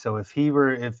know, like, so if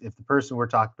the person we're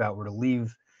talking about were to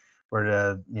leave, were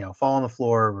to, you know, fall on the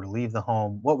floor, were to leave the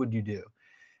home, what would you do?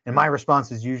 And my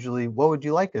response is usually, what would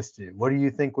you like us to do? What do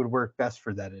you think would work best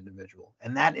for that individual?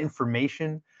 And that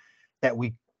information that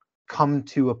we come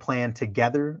to a plan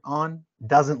together on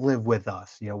doesn't live with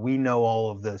us. You know, we know all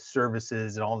of the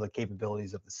services and all the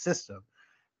capabilities of the system,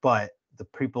 but the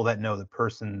people that know the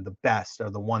person the best are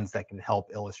the ones that can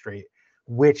help illustrate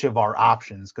which of our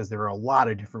options, because there are a lot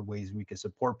of different ways we can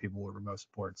support people with remote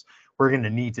supports. We're going to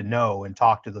need to know and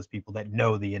talk to those people that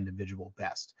know the individual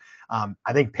best.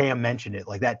 I think Pam mentioned it,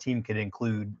 like that team could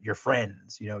include your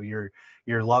friends, you know, your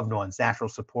loved ones, natural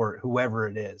support, whoever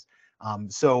it is.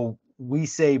 So we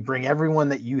say bring everyone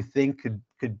that you think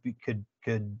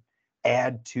could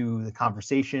add to the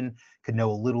conversation, could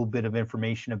know a little bit of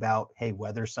information about, hey,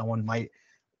 whether someone might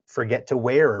forget to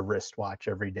wear a wristwatch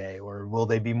every day, or will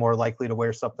they be more likely to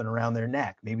wear something around their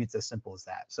neck? Maybe it's as simple as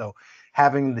that. So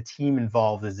having the team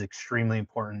involved is extremely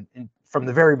important from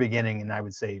the very beginning, and I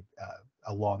would say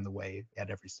along the way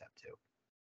at every step too.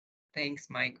 Thanks,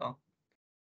 Michael.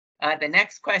 The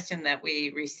next question that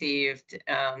we received,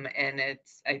 and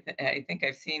it's, I think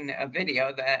I've seen a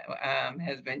video that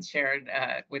has been shared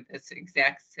with this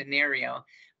exact scenario,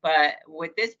 but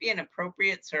would this be an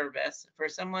appropriate service for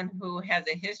someone who has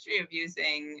a history of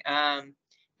using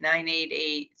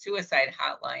 988 suicide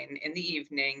hotline in the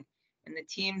evening, and the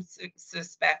team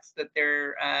suspects that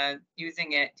they're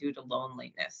using it due to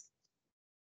loneliness?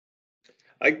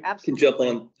 I can jump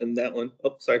on that one.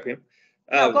 Oh, sorry, Pam.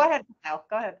 No, go ahead, Kyle.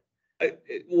 Go ahead.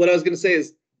 What I was going to say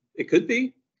is it could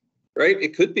be, right?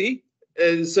 It could be.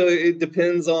 And so it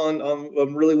depends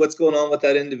on really what's going on with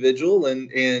that individual,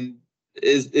 and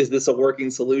is this a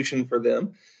working solution for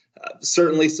them?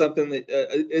 Certainly something that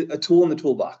a tool in the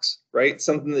toolbox, right?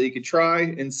 Something that you could try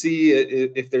and see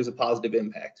if there's a positive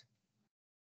impact.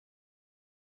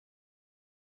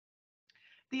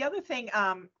 The other thing,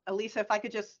 Elisa, if I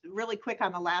could just really quick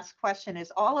on the last question,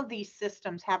 is all of these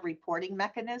systems have reporting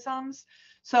mechanisms.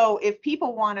 So if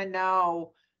people want to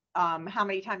know how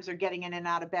many times they're getting in and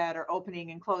out of bed or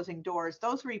opening and closing doors,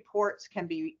 those reports can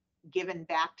be given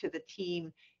back to the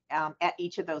team at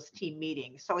each of those team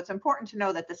meetings. So it's important to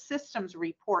know that the systems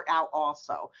report out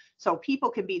also. So people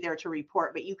can be there to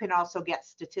report, but you can also get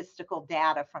statistical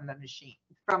data from the machine,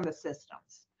 from the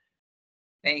systems.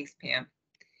 Thanks, Pam.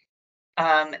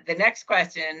 The next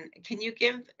question, can you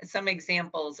give some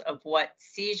examples of what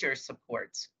seizure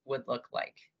supports would look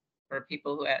like for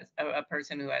people who has a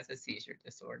person who has a seizure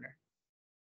disorder?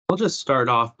 I'll just start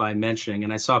off by mentioning,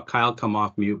 and I saw Kyle come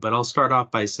off mute, but I'll start off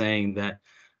by saying that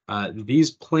these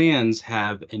plans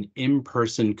have an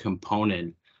in-person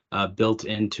component built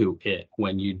into it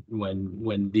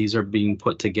when these are being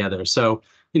put together. So,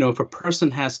 you know, if a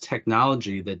person has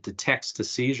technology that detects a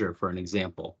seizure, for an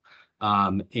example,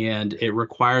 and it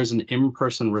requires an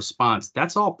in-person response,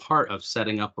 that's all part of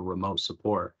setting up a remote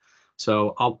support.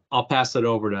 So I'll pass it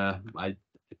over to, it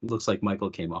looks like Michael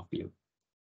came off mute.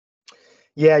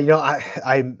 Yeah, you know,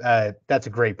 I that's a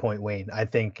great point, Wayne. I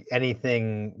think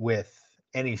anything with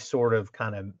any sort of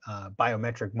kind of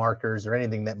biometric markers or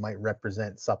anything that might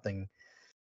represent something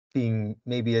being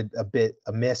maybe a bit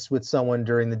amiss with someone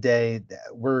during the day,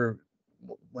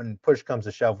 when push comes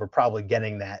to shove, we're probably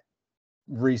getting that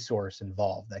resource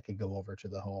involved that could go over to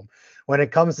the home. When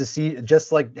it comes to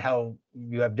just like how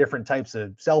you have different types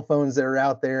of cell phones that are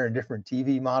out there and different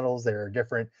TV models, there are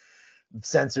different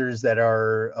sensors that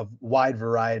are a wide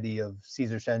variety of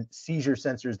seizure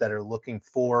sensors that are looking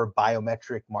for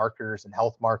biometric markers and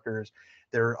health markers.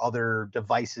 There are other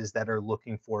devices that are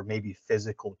looking for maybe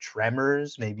physical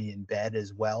tremors, maybe in bed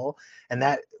as well. And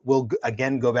that will,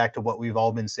 again, go back to what we've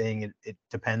all been saying. It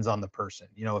depends on the person.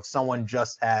 You know, if someone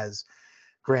just has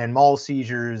grand mal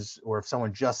seizures, or if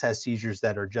someone just has seizures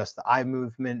that are just the eye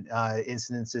movement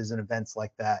incidences and events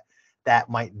like that,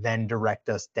 that might then direct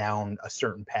us down a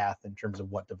certain path in terms of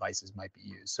what devices might be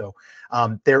used. So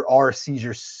there are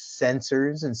seizure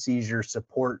sensors and seizure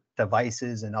support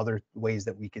devices and other ways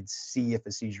that we could see if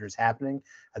a seizure is happening.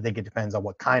 I think it depends on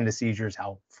what kind of seizures,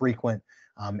 how frequent,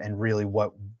 and really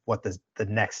what the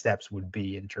next steps would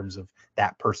be in terms of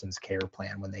that person's care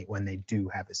plan when they do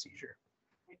have a seizure.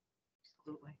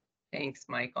 Absolutely. Thanks,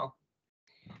 Michael.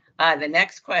 The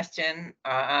next question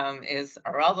is,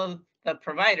 are all of the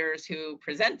providers who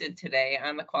presented today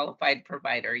on the qualified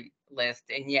provider list?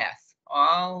 And yes,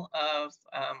 all of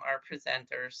our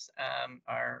presenters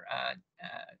are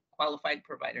qualified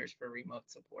providers for remote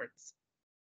supports.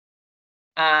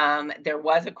 There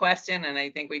was a question, and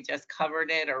I think we just covered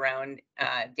it, around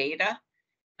data.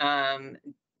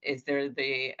 Is there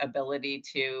the ability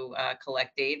to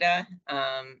collect data?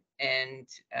 And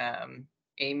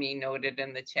Amy noted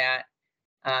in the chat,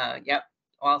 yep,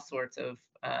 all sorts of,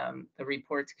 the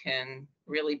reports can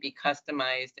really be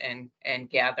customized and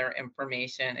gather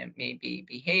information. It may be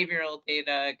behavioral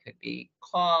data, it could be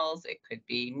calls, it could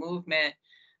be movement,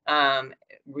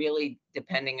 really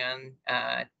depending on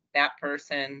that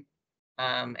person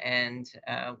and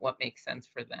what makes sense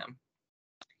for them.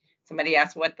 Somebody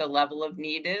asked what the level of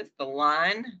need is. The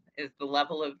LON is the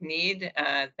level of need.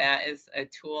 That is a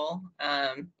tool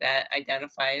that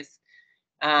identifies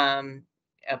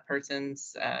a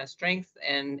person's strengths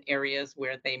and areas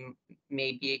where they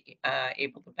may be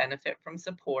able to benefit from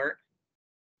support.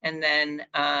 And then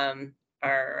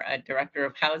our Director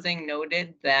of Housing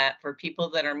noted that for people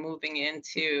that are moving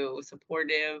into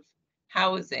supportive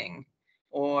housing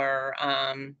or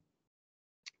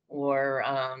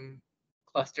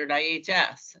clustered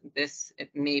IHS, this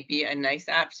may be a nice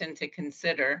option to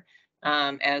consider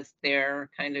as they're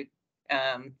kind of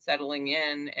settling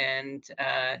in and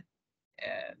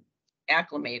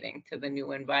acclimating to the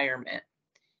new environment.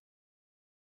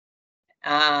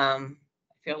 I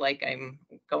feel like I'm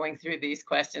going through these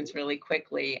questions really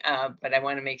quickly, but I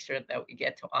want to make sure that we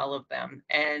get to all of them.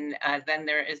 And then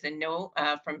there is a note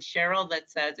from Cheryl that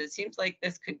says, it seems like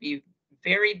this could be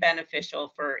very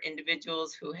beneficial for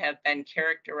individuals who have been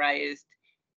characterized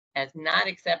as not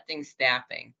accepting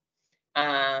staffing.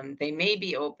 They may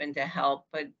be open to help,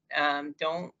 but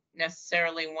don't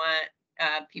necessarily want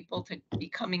people to be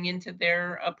coming into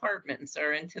their apartments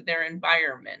or into their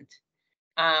environment.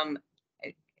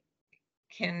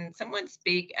 Can someone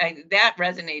speak? That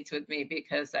resonates with me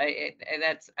because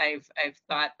I've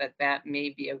thought that may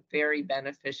be a very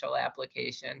beneficial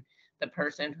application. The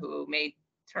person who may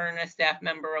turn a staff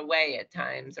member away at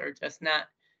times or just not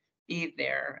be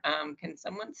there. Can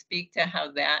someone speak to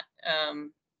how that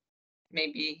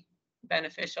may be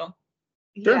beneficial?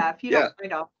 Sure. Yeah, if you don't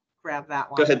mind, I'll grab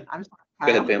that one. Go ahead. I'm sorry, Go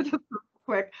ahead, Kyle. Pam. Just real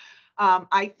quick.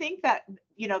 I think that,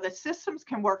 you know, the systems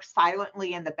can work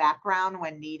silently in the background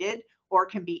when needed, or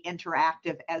can be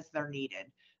interactive as they're needed.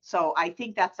 So I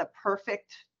think that's a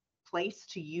perfect place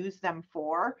to use them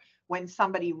for. When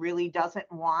somebody really doesn't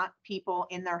want people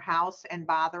in their house and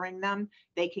bothering them,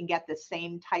 they can get the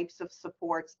same types of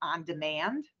supports on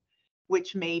demand,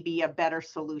 which may be a better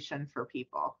solution for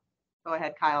people. Go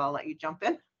ahead, Kyle, I'll let you jump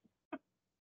in.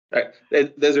 All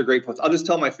right, those are great points. I'll just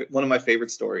tell one of my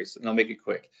favorite stories, and I'll make it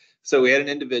quick. So we had an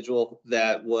individual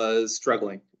that was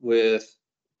struggling with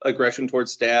aggression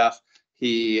towards staff.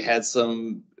 He had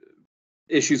some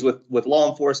issues with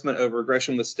law enforcement over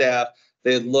aggression with staff.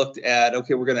 They had looked at,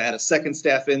 okay, we're going to add a second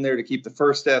staff in there to keep the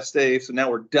first staff safe. So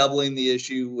now we're doubling the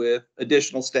issue with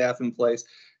additional staff in place.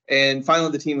 And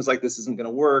finally, the team was like, this isn't going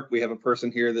to work. We have a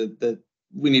person here that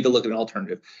we need to look at an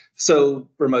alternative. So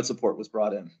remote support was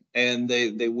brought in, and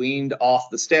they weaned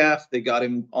off the staff. They got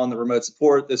him on the remote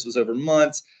support. This was over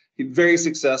months. He's very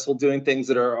successful doing things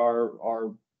that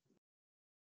are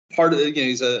part of the, you know,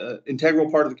 he's an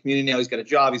integral part of the community now. He's got a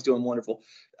job. He's doing wonderful.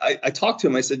 I talked to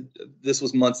him. I said, this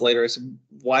was months later. I said,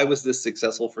 why was this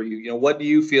successful for you? You know, what do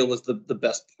you feel was the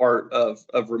best part of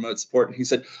remote support? And he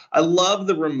said, I love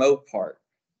the remote part.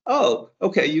 Oh,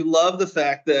 okay. You love the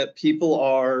fact that people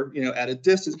are, you know, at a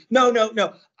distance. No.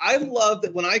 I love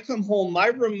that when I come home, my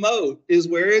remote is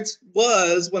where it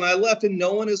was when I left and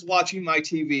no one is watching my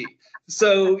TV.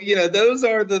 So, you know, those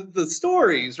are the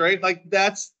stories, right? Like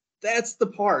that's the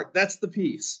part, that's the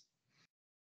piece.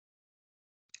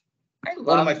 I love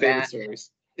one of my favorite that. stories.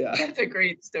 Yeah. That's a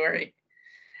great story.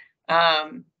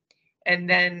 And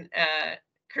then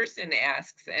Kirsten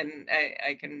asks, and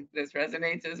I can, this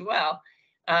resonates as well.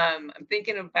 I'm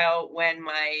thinking about when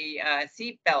my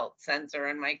seatbelt sensor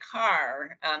in my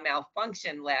car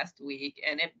malfunctioned last week,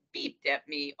 and it beeped at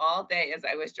me all day as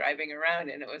I was driving around,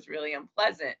 and it was really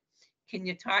unpleasant. Can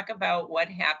you talk about what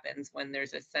happens when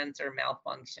there's a sensor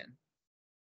malfunction?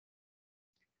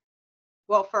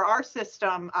 Well, for our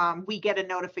system, we get a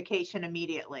notification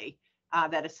immediately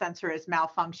that a sensor is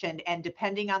malfunctioned, and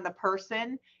depending on the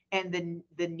person and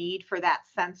the need for that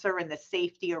sensor and the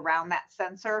safety around that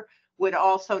sensor would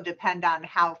also depend on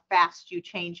how fast you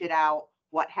change it out,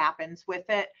 what happens with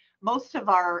it. Most of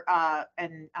our,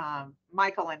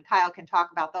 Michael and Kyle can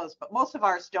talk about those, but most of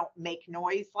ours don't make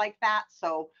noise like that.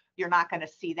 So you're not going to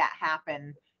see that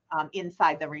happen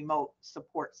inside the remote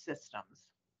support systems.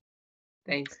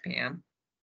 Thanks, Pam.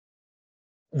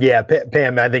 Yeah,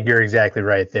 Pam, I think you're exactly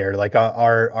right there. Like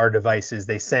our devices,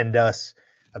 they send us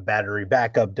a battery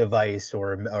backup device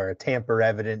or a tamper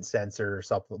evidence sensor or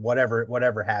something,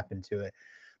 whatever happened to it.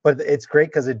 But it's great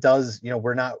because it does,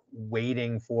 we're not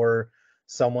waiting for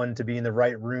someone to be in the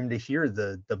right room to hear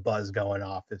the buzz going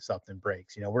off if something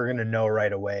breaks. We're going to know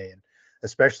right away. And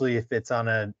especially if it's on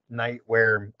a night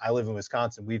where I live in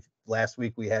Wisconsin, last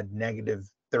week we had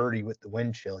 -30 with the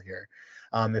wind chill here.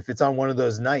 If it's on one of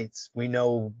those nights, we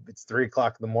know it's 3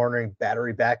 o'clock in the morning,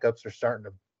 battery backups are starting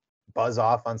to buzz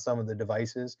off on some of the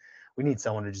devices. We need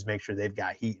someone to just make sure they've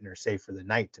got heat and are safe for the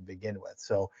night to begin with.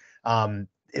 So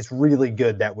it's really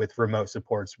good that with remote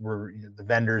supports, the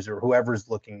vendors or whoever's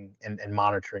looking and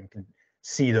monitoring can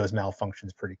see those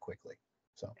malfunctions pretty quickly.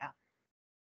 So Yeah.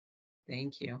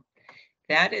 Thank you.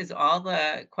 That is all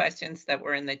the questions that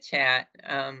were in the chat.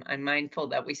 I'm mindful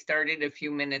that we started a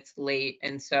few minutes late,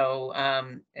 and so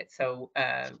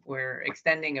we're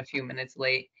extending a few minutes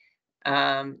late.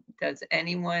 Does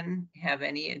anyone have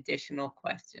any additional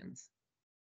questions?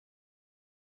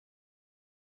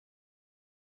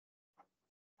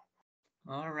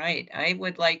 All right, I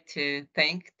would like to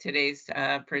thank today's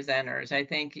presenters. I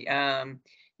think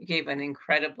you gave an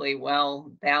incredibly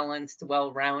well-balanced,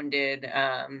 well-rounded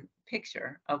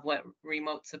picture of what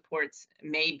remote supports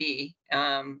may be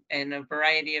in a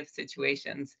variety of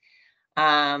situations.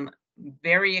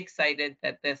 Very excited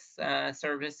that this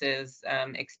service is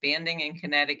expanding in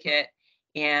Connecticut,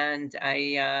 and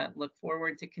I look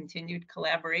forward to continued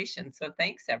collaboration. So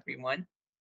thanks, everyone.